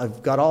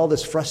I've got all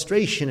this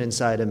frustration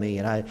inside of me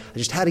and I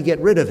just had to get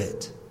rid of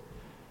it.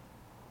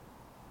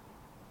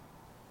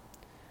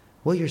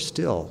 Well, you're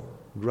still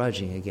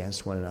grudging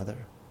against one another,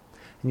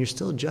 and you're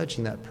still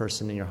judging that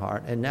person in your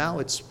heart, and now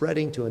it's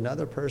spreading to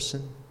another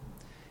person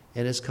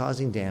and it's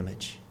causing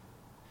damage.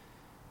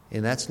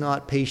 And that's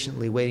not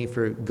patiently waiting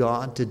for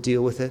God to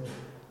deal with it.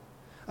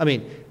 I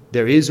mean,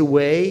 there is a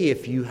way,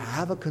 if you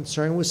have a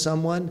concern with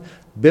someone,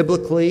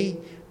 biblically,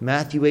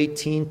 Matthew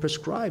 18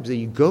 prescribes that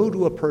you go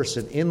to a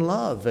person in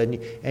love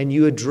and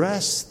you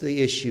address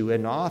the issue,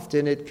 and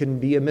often it can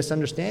be a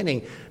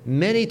misunderstanding.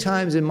 Many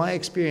times in my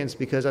experience,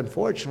 because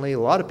unfortunately a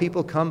lot of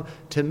people come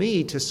to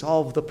me to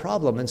solve the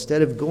problem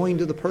instead of going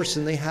to the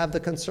person they have the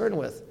concern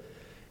with.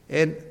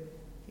 And,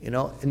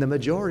 in the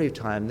majority of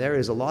time, there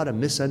is a lot of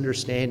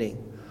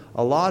misunderstanding,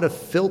 a lot of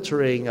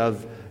filtering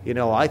of,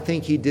 I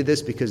think he did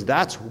this because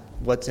that's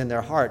what's in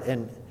their heart,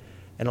 and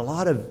a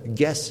lot of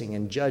guessing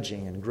and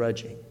judging and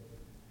grudging.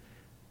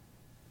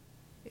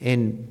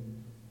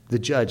 And the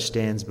judge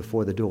stands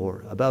before the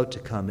door, about to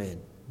come in.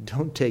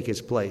 Don't take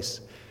his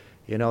place.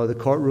 The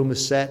courtroom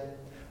is set,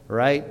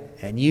 right?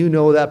 And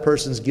that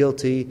person's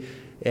guilty,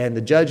 and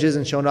the judge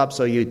isn't shown up,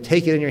 so you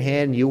take it in your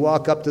hand, you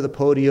walk up to the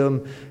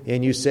podium,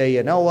 and you say,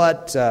 you know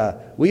what,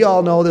 we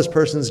all know this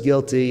person's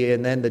guilty,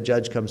 and then the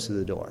judge comes to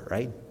the door,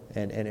 right?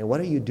 And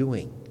what are you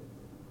doing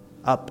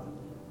up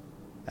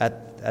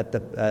at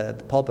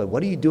the pulpit?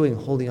 What are you doing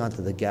holding on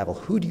to the gavel?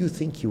 Who do you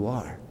think you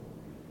are?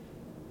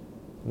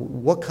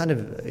 What kind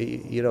of,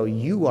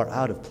 you are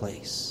out of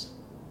place.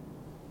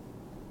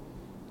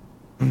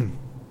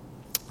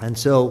 And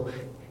so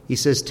he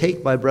says,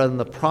 take, my brethren,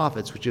 the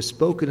prophets, which are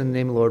spoken in the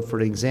name of the Lord, for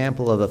an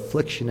example of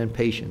affliction and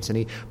patience. And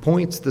he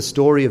points the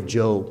story of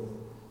Job.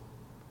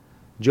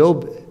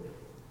 Job,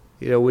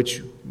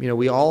 which,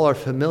 we all are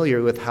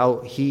familiar with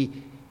how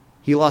he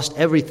lost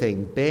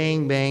everything.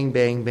 Bang, bang,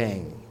 bang,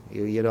 bang.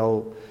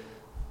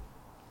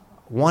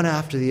 One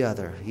after the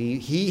other.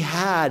 He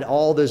had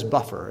all this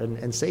buffer,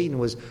 and Satan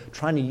was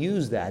trying to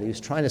use that. He was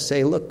trying to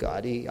say, look,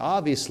 God, he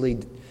obviously,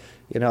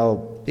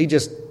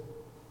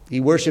 he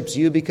worships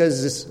you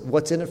because it's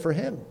what's in it for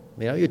him.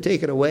 You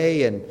take it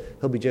away and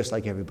he'll be just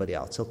like everybody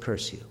else. He'll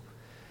curse you.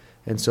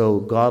 And so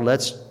God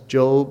lets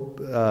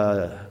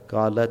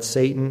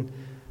Satan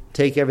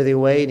take everything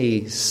away, and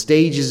he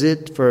stages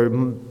it for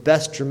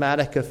best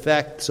dramatic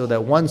effect, so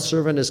that one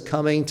servant is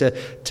coming to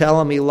tell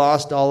him he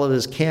lost all of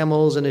his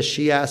camels and his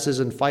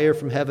she-asses and fire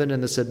from heaven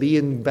and the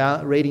Sabaean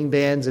raiding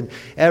bands, and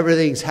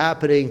everything's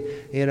happening,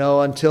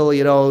 until,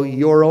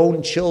 your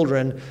own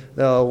children,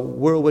 the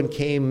whirlwind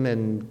came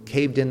and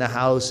caved in the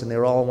house, and they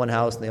were all in one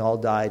house, and they all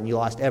died, and you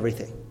lost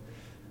everything.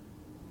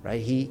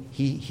 Right?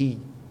 He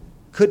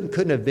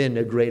couldn't have been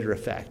a greater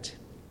effect.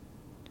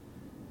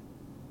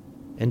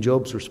 And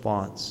Job's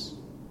response,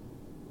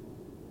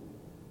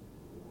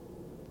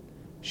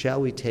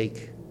 shall we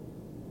take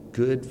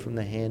good from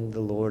the hand of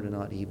the Lord and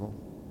not evil?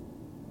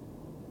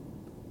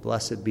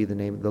 Blessed be the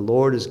name. The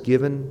Lord is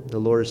given, the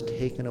Lord is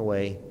taken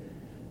away.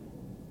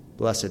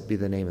 Blessed be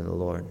the name of the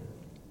Lord.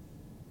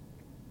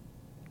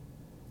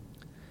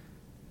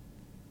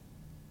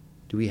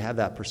 Do we have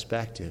that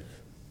perspective?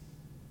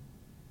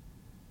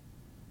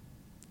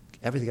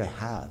 Everything I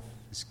have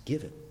is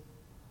given.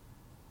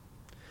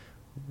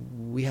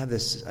 We have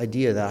this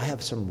idea that I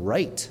have some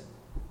right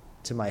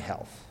to my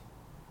health.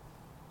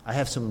 I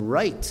have some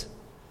right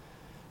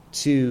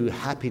to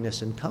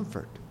happiness and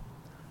comfort.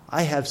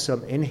 I have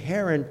some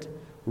inherent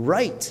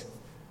right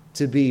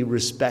to be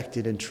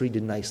respected and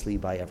treated nicely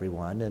by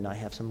everyone, and I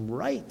have some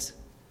right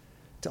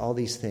to all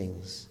these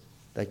things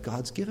that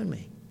God's given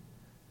me.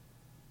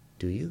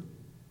 Do you?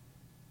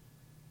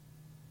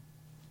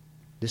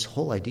 This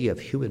whole idea of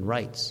human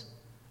rights.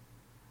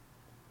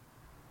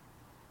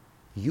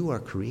 You are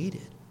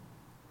created.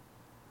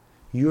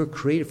 You are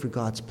created for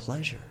God's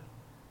pleasure.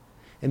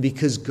 And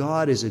because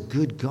God is a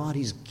good God,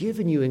 He's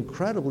given you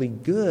incredibly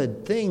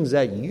good things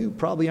that you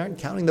probably aren't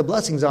counting the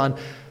blessings on.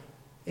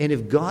 And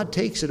if God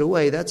takes it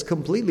away, that's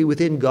completely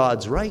within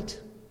God's right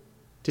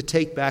to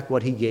take back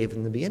what He gave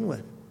him to begin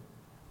with.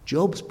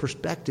 Job's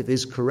perspective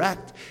is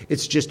correct.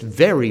 It's just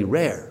very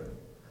rare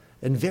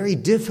and very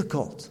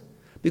difficult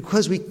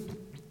because we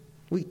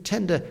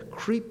tend to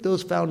creep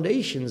those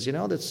foundations,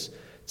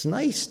 It's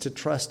nice to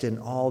trust in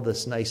all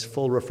this nice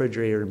full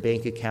refrigerator and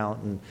bank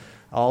account and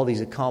all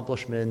these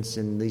accomplishments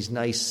and these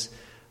nice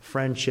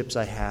friendships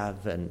I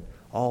have and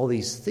all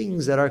these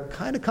things that are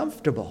kind of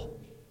comfortable.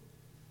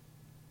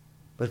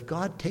 But if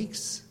God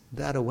takes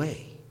that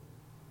away,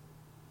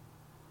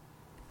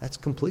 that's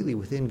completely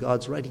within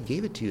God's right. He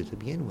gave it to you to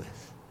begin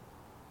with.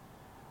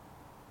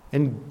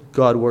 And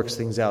God works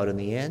things out in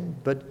the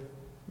end. But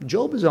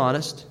Job is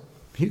honest.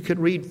 You could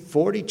read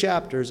 40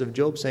 chapters of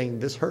Job saying,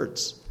 this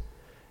hurts.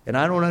 And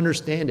I don't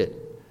understand it.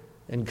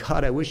 And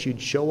God, I wish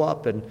you'd show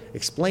up and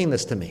explain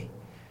this to me.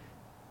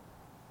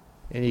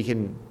 And you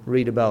can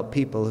read about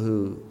people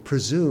who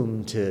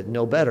presume to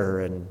know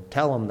better and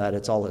tell him that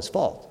it's all his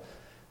fault.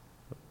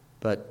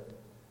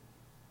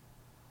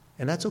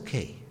 And that's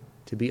okay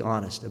to be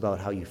honest about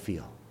how you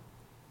feel.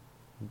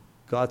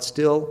 God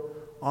still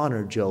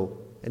honored Job,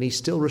 and He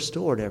still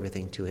restored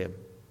everything to him.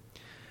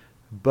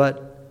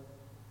 But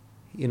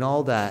in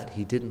all that,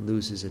 he didn't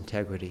lose his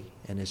integrity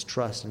and his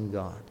trust in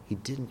God. He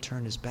didn't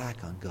turn his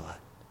back on God.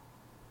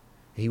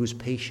 He was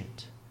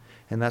patient.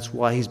 And that's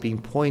why he's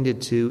being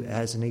pointed to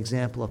as an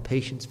example of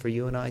patience for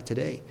you and I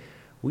today.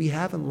 We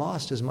haven't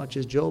lost as much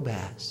as Job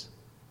has.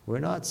 We're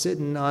not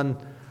sitting on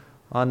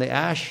the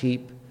ash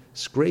heap,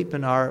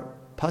 scraping our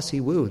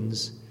pussy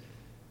wounds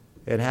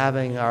and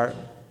having our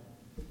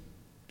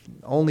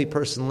only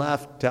person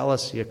left tell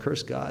us you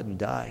curse God and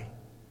die.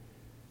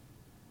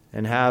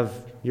 And have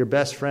your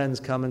best friends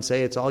come and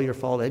say it's all your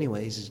fault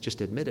anyways.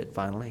 Just admit it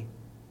finally.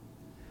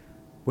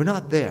 We're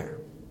not there.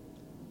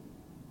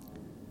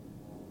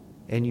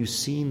 And you've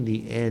seen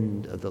the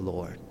end of the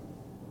Lord.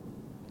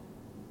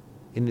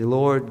 In the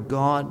Lord,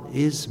 God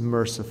is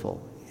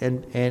merciful.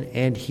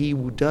 And He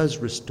does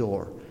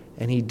restore.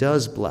 And He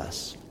does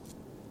bless.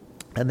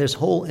 And this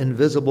whole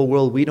invisible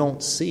world we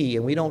don't see.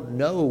 And we don't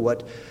know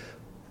what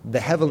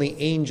the heavenly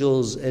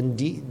angels and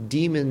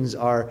demons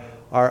are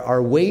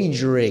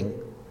wagering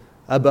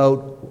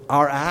about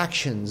our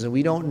actions, and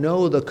we don't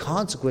know the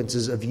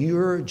consequences of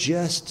your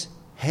just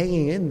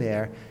hanging in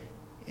there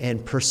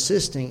and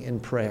persisting in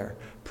prayer,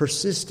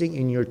 persisting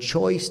in your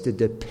choice to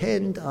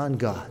depend on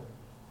God.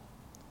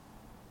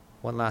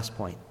 One last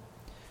point.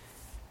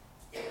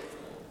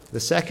 The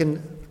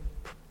second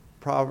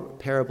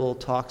parable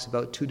talks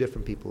about two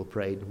different people who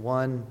prayed.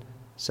 One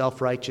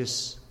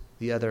self-righteous,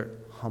 the other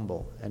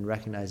humble and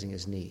recognizing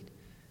his need.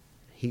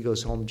 He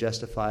goes home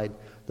justified.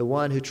 The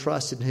one who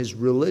trusted in his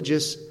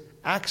religious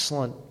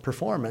excellent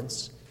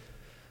performance,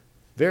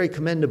 very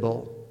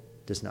commendable,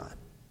 does not.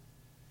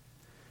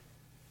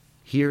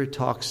 Here it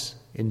talks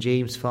in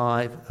James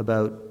 5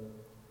 about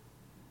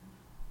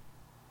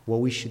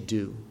what we should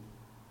do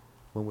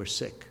when we're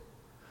sick,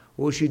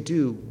 what we should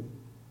do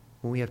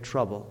when we have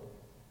trouble,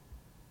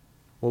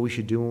 what we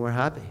should do when we're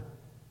happy.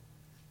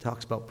 It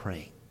talks about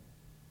praying.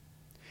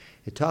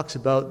 It talks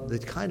about the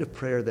kind of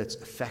prayer that's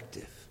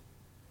effective.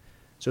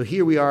 So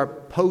here we are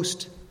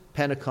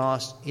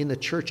post-Pentecost in the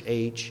church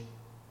age.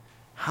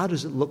 How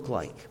does it look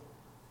like?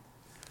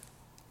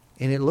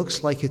 And it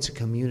looks like it's a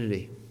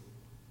community.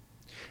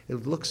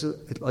 It looks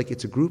like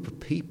it's a group of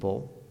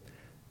people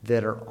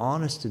that are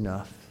honest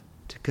enough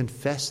to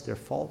confess their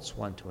faults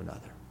one to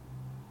another.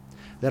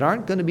 That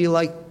aren't going to be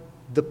like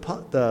the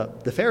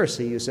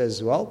Pharisee who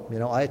says, well,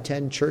 I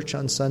attend church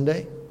on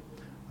Sunday.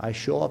 I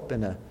show up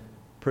in a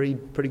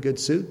pretty good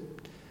suit.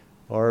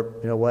 Or,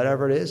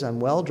 whatever it is.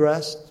 I'm well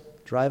dressed,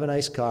 drive a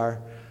nice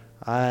car.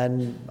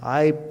 And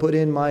I put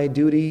in my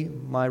duty,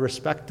 my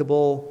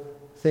respectable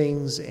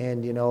things,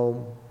 and,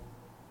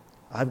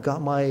 I've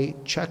got my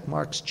check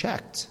marks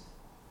checked.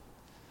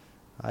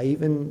 I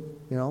even,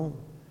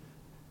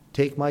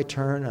 take my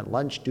turn at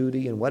lunch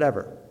duty and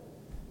whatever.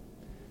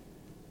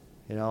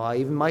 I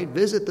even might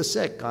visit the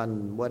sick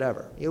on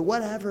whatever.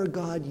 Whatever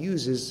God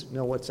uses,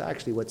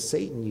 what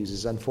Satan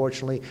uses,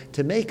 unfortunately,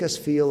 to make us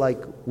feel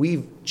like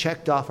we've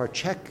checked off our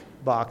check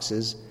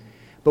boxes,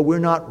 but we're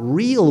not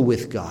real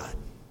with God.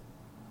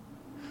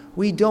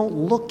 We don't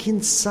look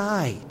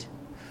inside.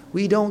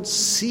 We don't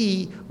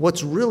see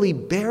what's really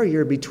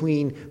barrier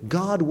between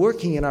God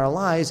working in our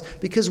lives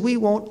because we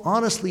won't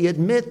honestly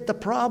admit the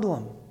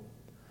problem.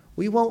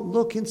 We won't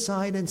look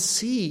inside and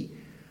see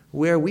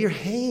where we're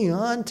hanging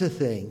on to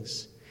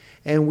things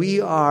and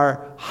we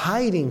are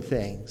hiding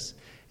things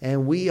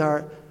and we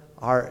are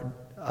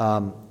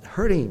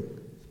hurting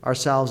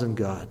ourselves and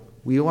God.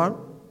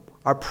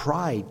 Our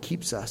pride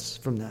keeps us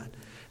from that.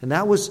 And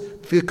that was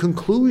the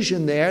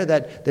conclusion there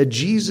that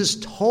Jesus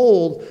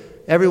told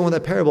everyone in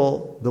that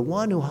parable. The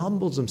one who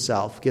humbles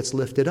himself gets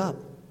lifted up.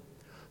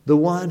 The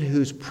one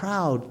who's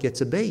proud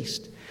gets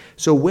abased.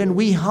 So when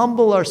we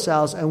humble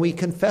ourselves and we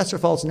confess our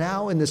faults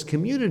now in this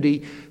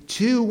community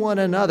to one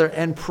another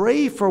and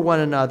pray for one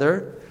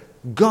another,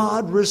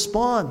 God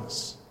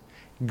responds.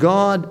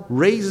 God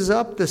raises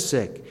up the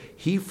sick.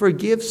 He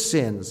forgives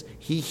sins.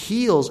 He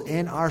heals.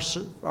 And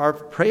our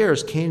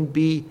prayers can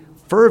be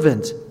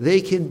fervent.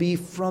 They can be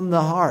from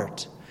the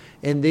heart.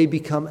 And they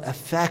become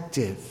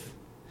effective.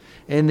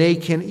 And they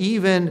can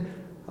even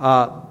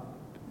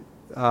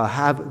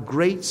have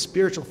great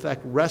spiritual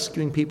effect,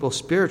 rescuing people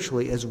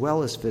spiritually as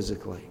well as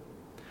physically.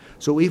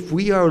 So if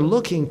we are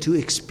looking to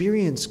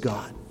experience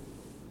God,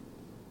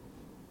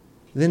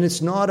 then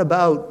it's not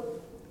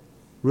about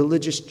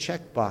religious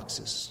check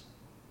boxes.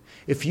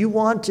 If you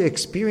want to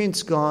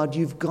experience God,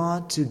 you've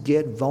got to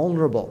get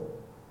vulnerable.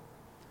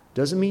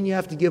 Doesn't mean you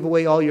have to give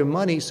away all your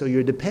money so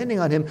you're depending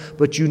on Him,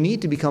 but you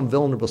need to become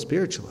vulnerable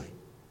spiritually.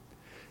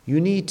 You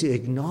need to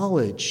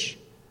acknowledge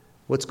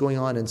what's going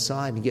on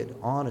inside and get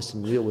honest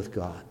and real with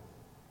God.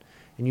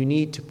 And you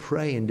need to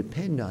pray and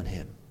depend on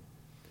Him.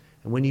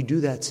 And when you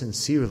do that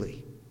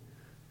sincerely,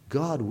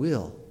 God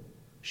will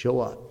show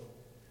up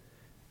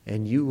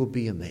and you will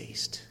be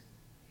amazed.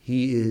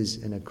 He is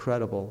an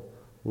incredible,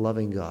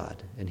 loving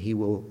God, and He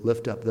will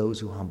lift up those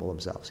who humble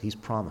themselves. He's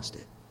promised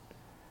it.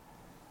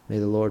 May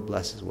the Lord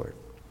bless His word.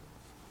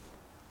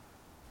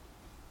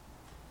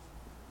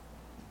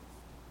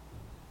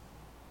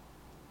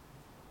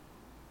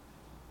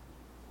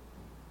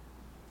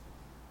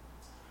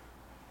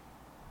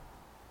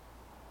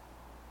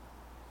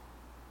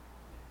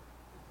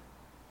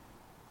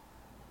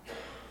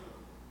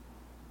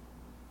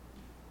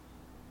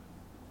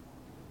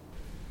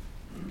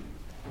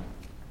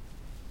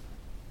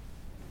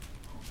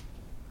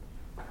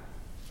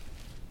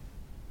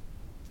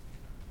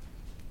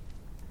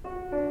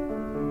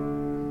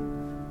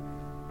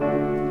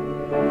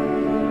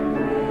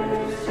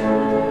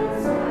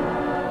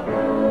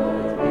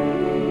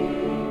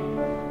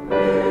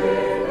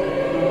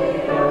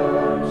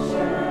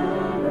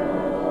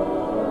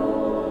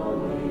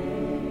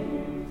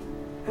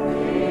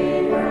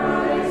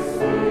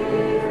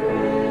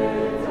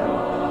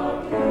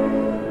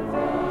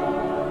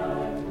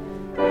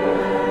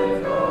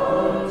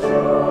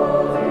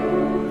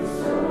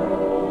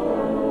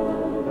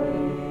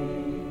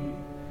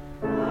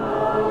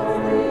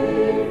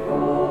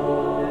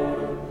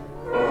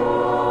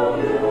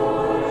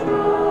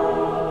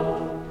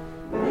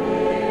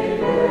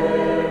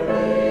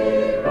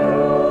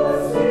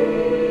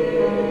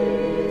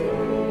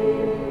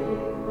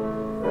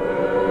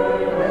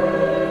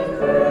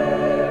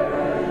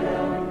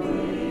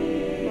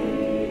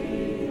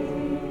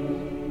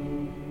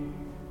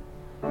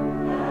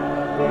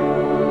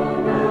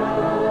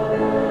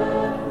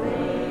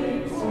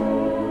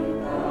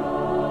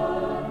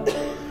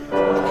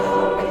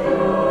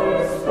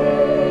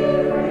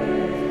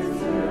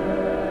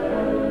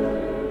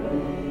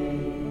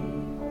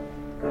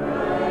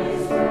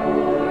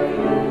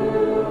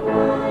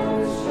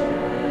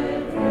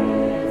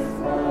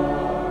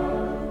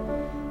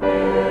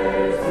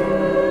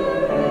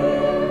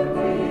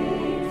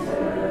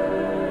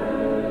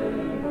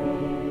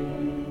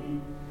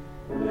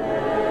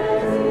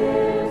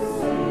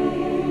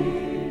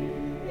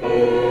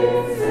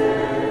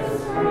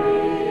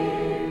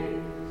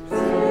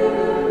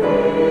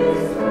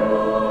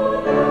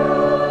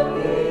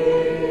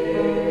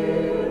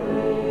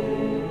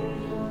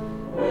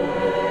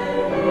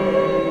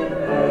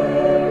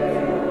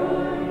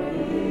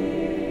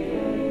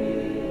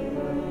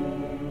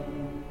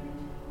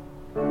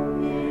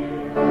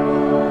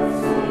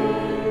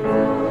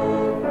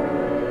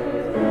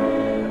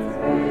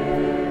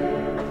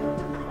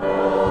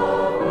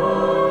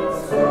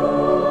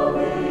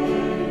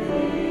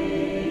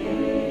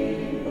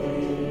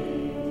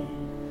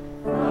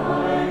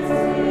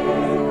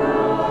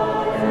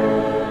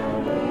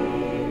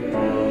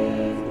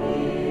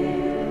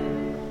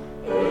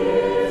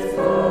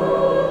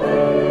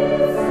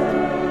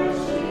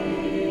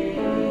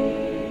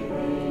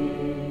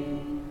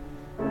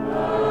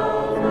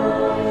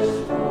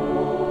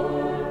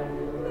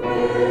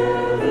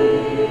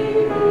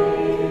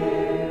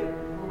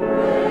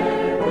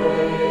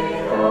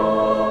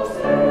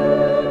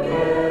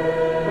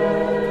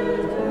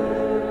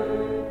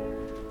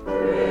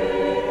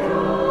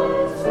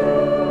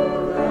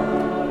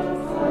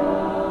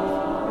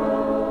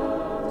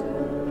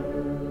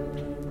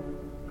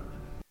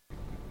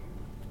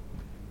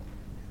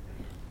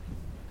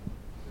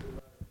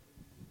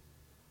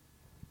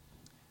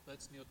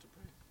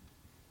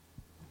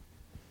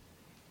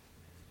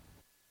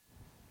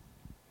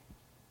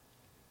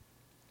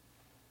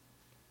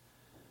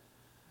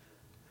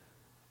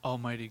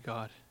 Almighty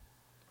God,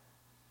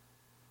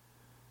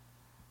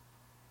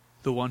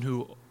 the one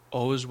who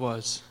always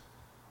was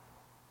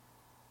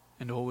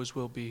and always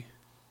will be,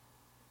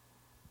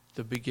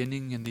 the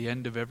beginning and the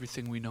end of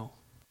everything we know,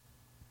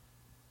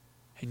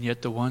 and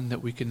yet the one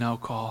that we can now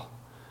call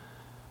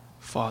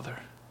Father.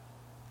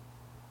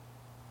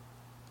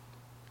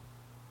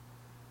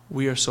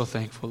 We are so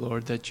thankful,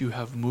 Lord, that you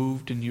have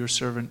moved in your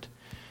servant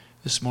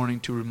this morning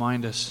to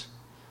remind us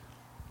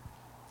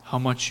how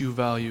much you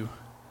value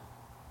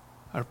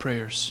our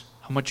prayers,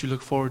 how much you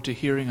look forward to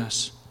hearing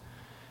us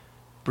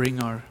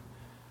bring our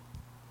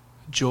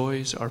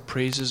joys, our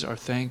praises, our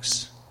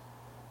thanks,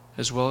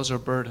 as well as our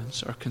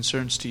burdens, our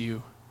concerns to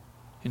you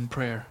in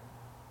prayer.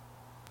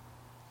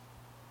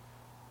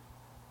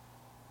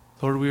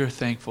 Lord, we are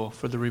thankful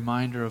for the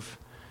reminder of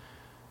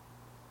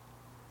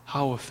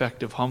how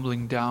effective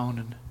humbling down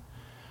and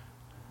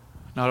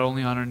not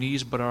only on our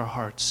knees but our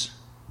hearts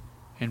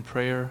in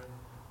prayer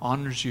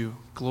honors you,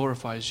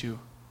 glorifies you,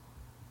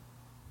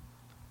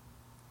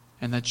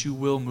 and that you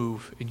will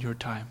move in your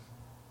time.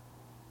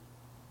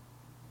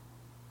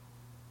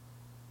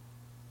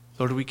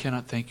 Lord, we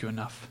cannot thank you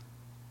enough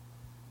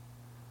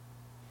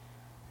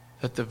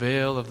that the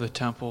veil of the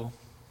temple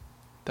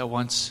that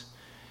once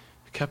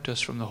kept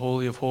us from the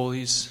Holy of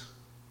Holies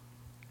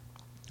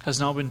has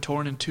now been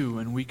torn in two,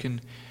 and we can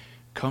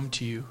come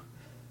to you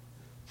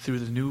through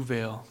the new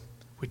veil,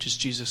 which is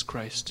Jesus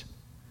Christ.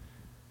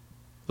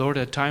 Lord,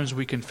 at times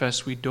we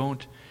confess we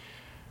don't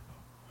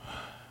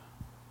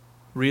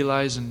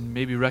realize and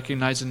maybe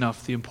recognize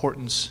enough the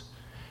importance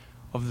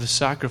of the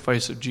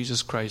sacrifice of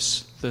Jesus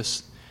Christ,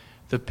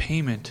 the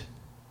payment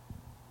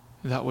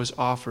that was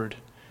offered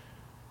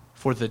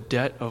for the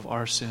debt of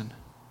our sin.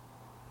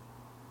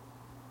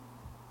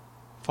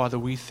 Father,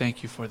 we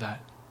thank you for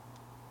that.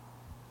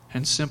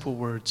 In simple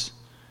words,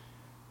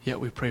 yet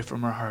we pray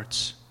from our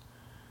hearts.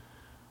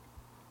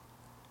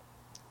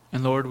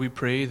 And Lord, we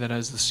pray that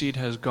as the seed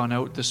has gone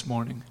out this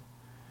morning,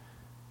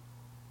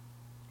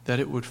 that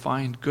it would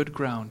find good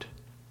ground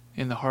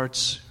in the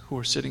hearts who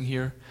are sitting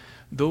here,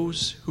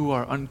 those who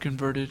are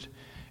unconverted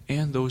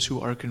and those who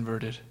are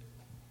converted.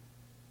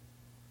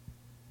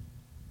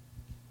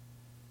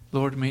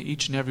 Lord, may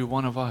each and every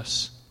one of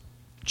us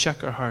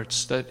check our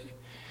hearts, that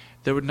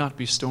there would not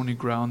be stony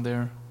ground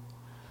there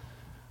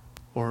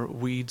or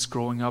weeds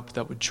growing up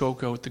that would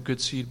choke out the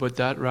good seed, but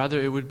that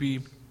rather it would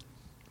be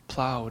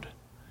plowed,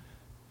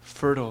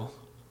 fertile,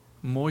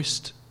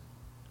 moist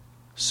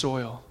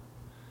soil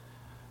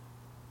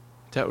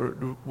that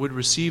would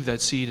receive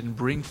that seed and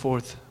bring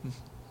forth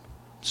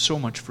so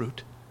much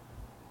fruit.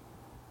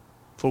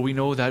 For we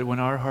know that when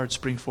our hearts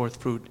bring forth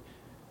fruit,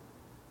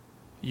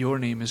 your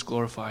name is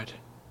glorified.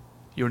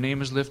 Your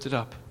name is lifted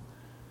up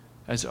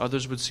as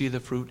others would see the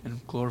fruit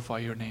and glorify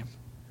your name.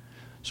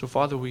 So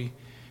Father, we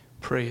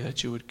pray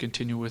that you would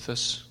continue with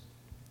us.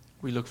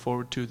 We look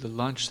forward to the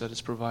lunch that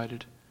is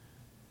provided.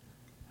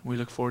 We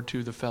look forward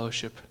to the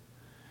fellowship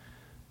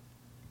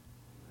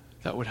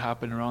that would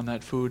happen around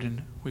that food,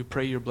 and we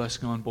pray your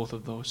blessing on both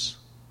of those.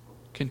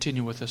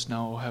 Continue with us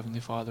now, O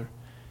Heavenly Father.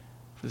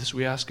 For this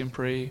we ask and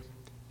pray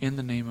in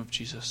the name of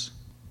Jesus.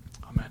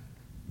 Amen.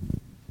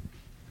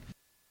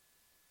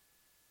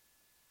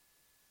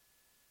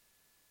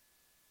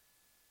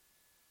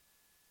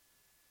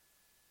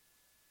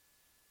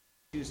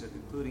 Use a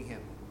concluding hymn.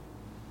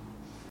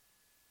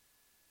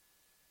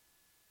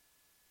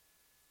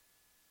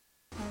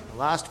 The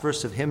last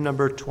verse of hymn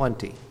number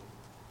 20.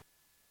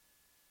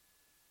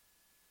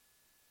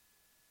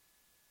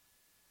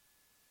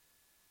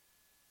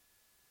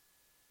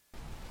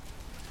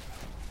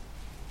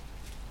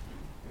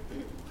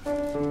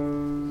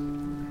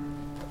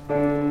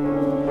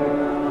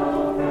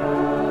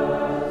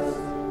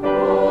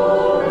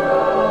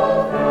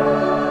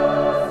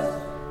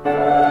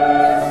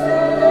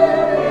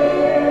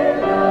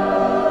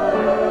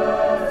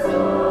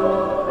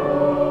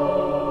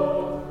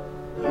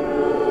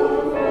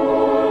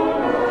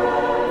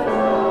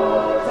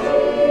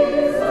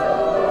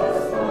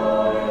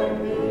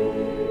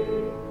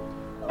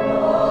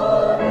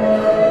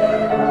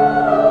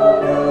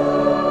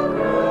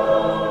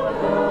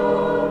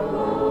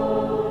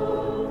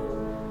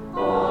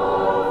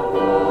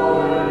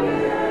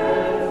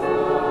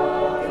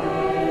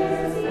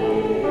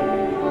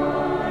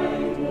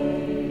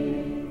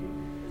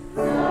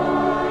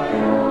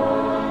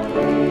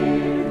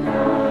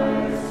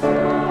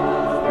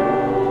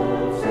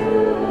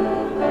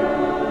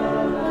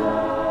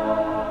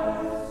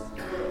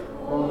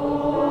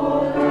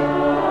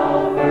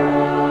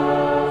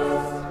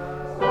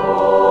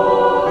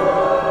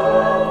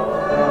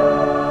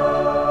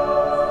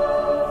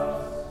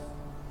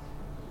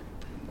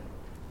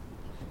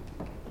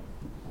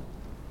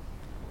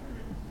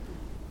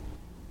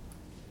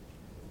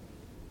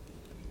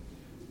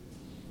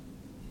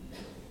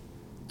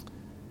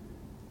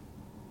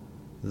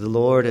 The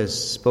Lord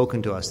has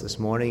spoken to us this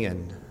morning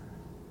and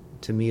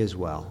to me as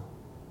well.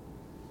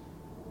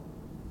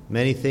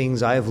 many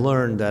things I have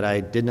learned that I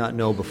did not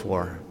know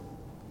before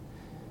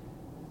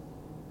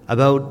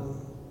about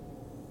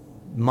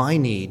my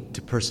need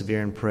to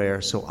persevere in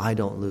prayer so I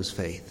don't lose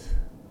faith,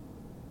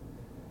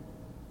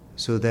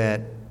 so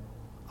that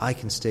I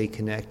can stay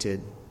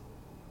connected.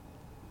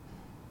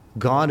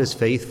 God is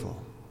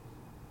faithful.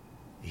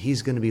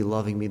 He's going to be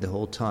loving me the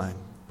whole time,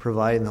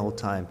 providing the whole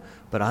time,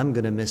 but I'm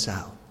going to miss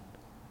out.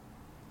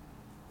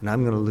 And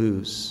I'm going to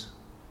lose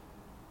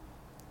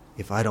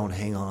if I don't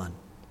hang on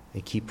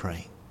and keep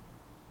praying.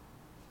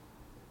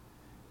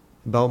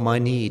 About my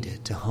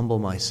need to humble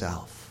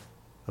myself,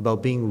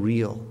 about being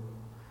real,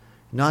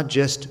 not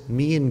just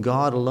me and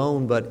God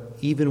alone, but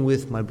even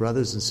with my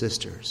brothers and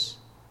sisters,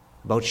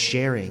 about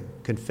sharing,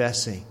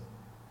 confessing,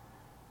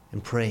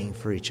 and praying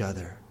for each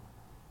other,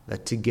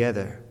 that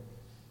together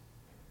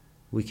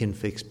we can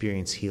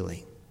experience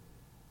healing.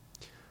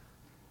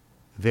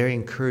 A very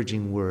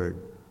encouraging word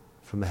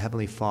from a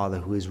Heavenly Father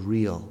who is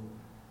real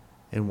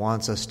and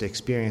wants us to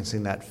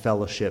experiencing that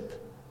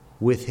fellowship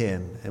with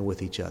Him and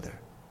with each other.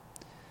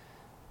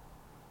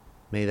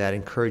 May that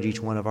encourage each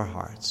one of our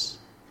hearts.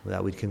 With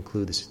that, we'd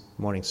conclude this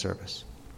morning service.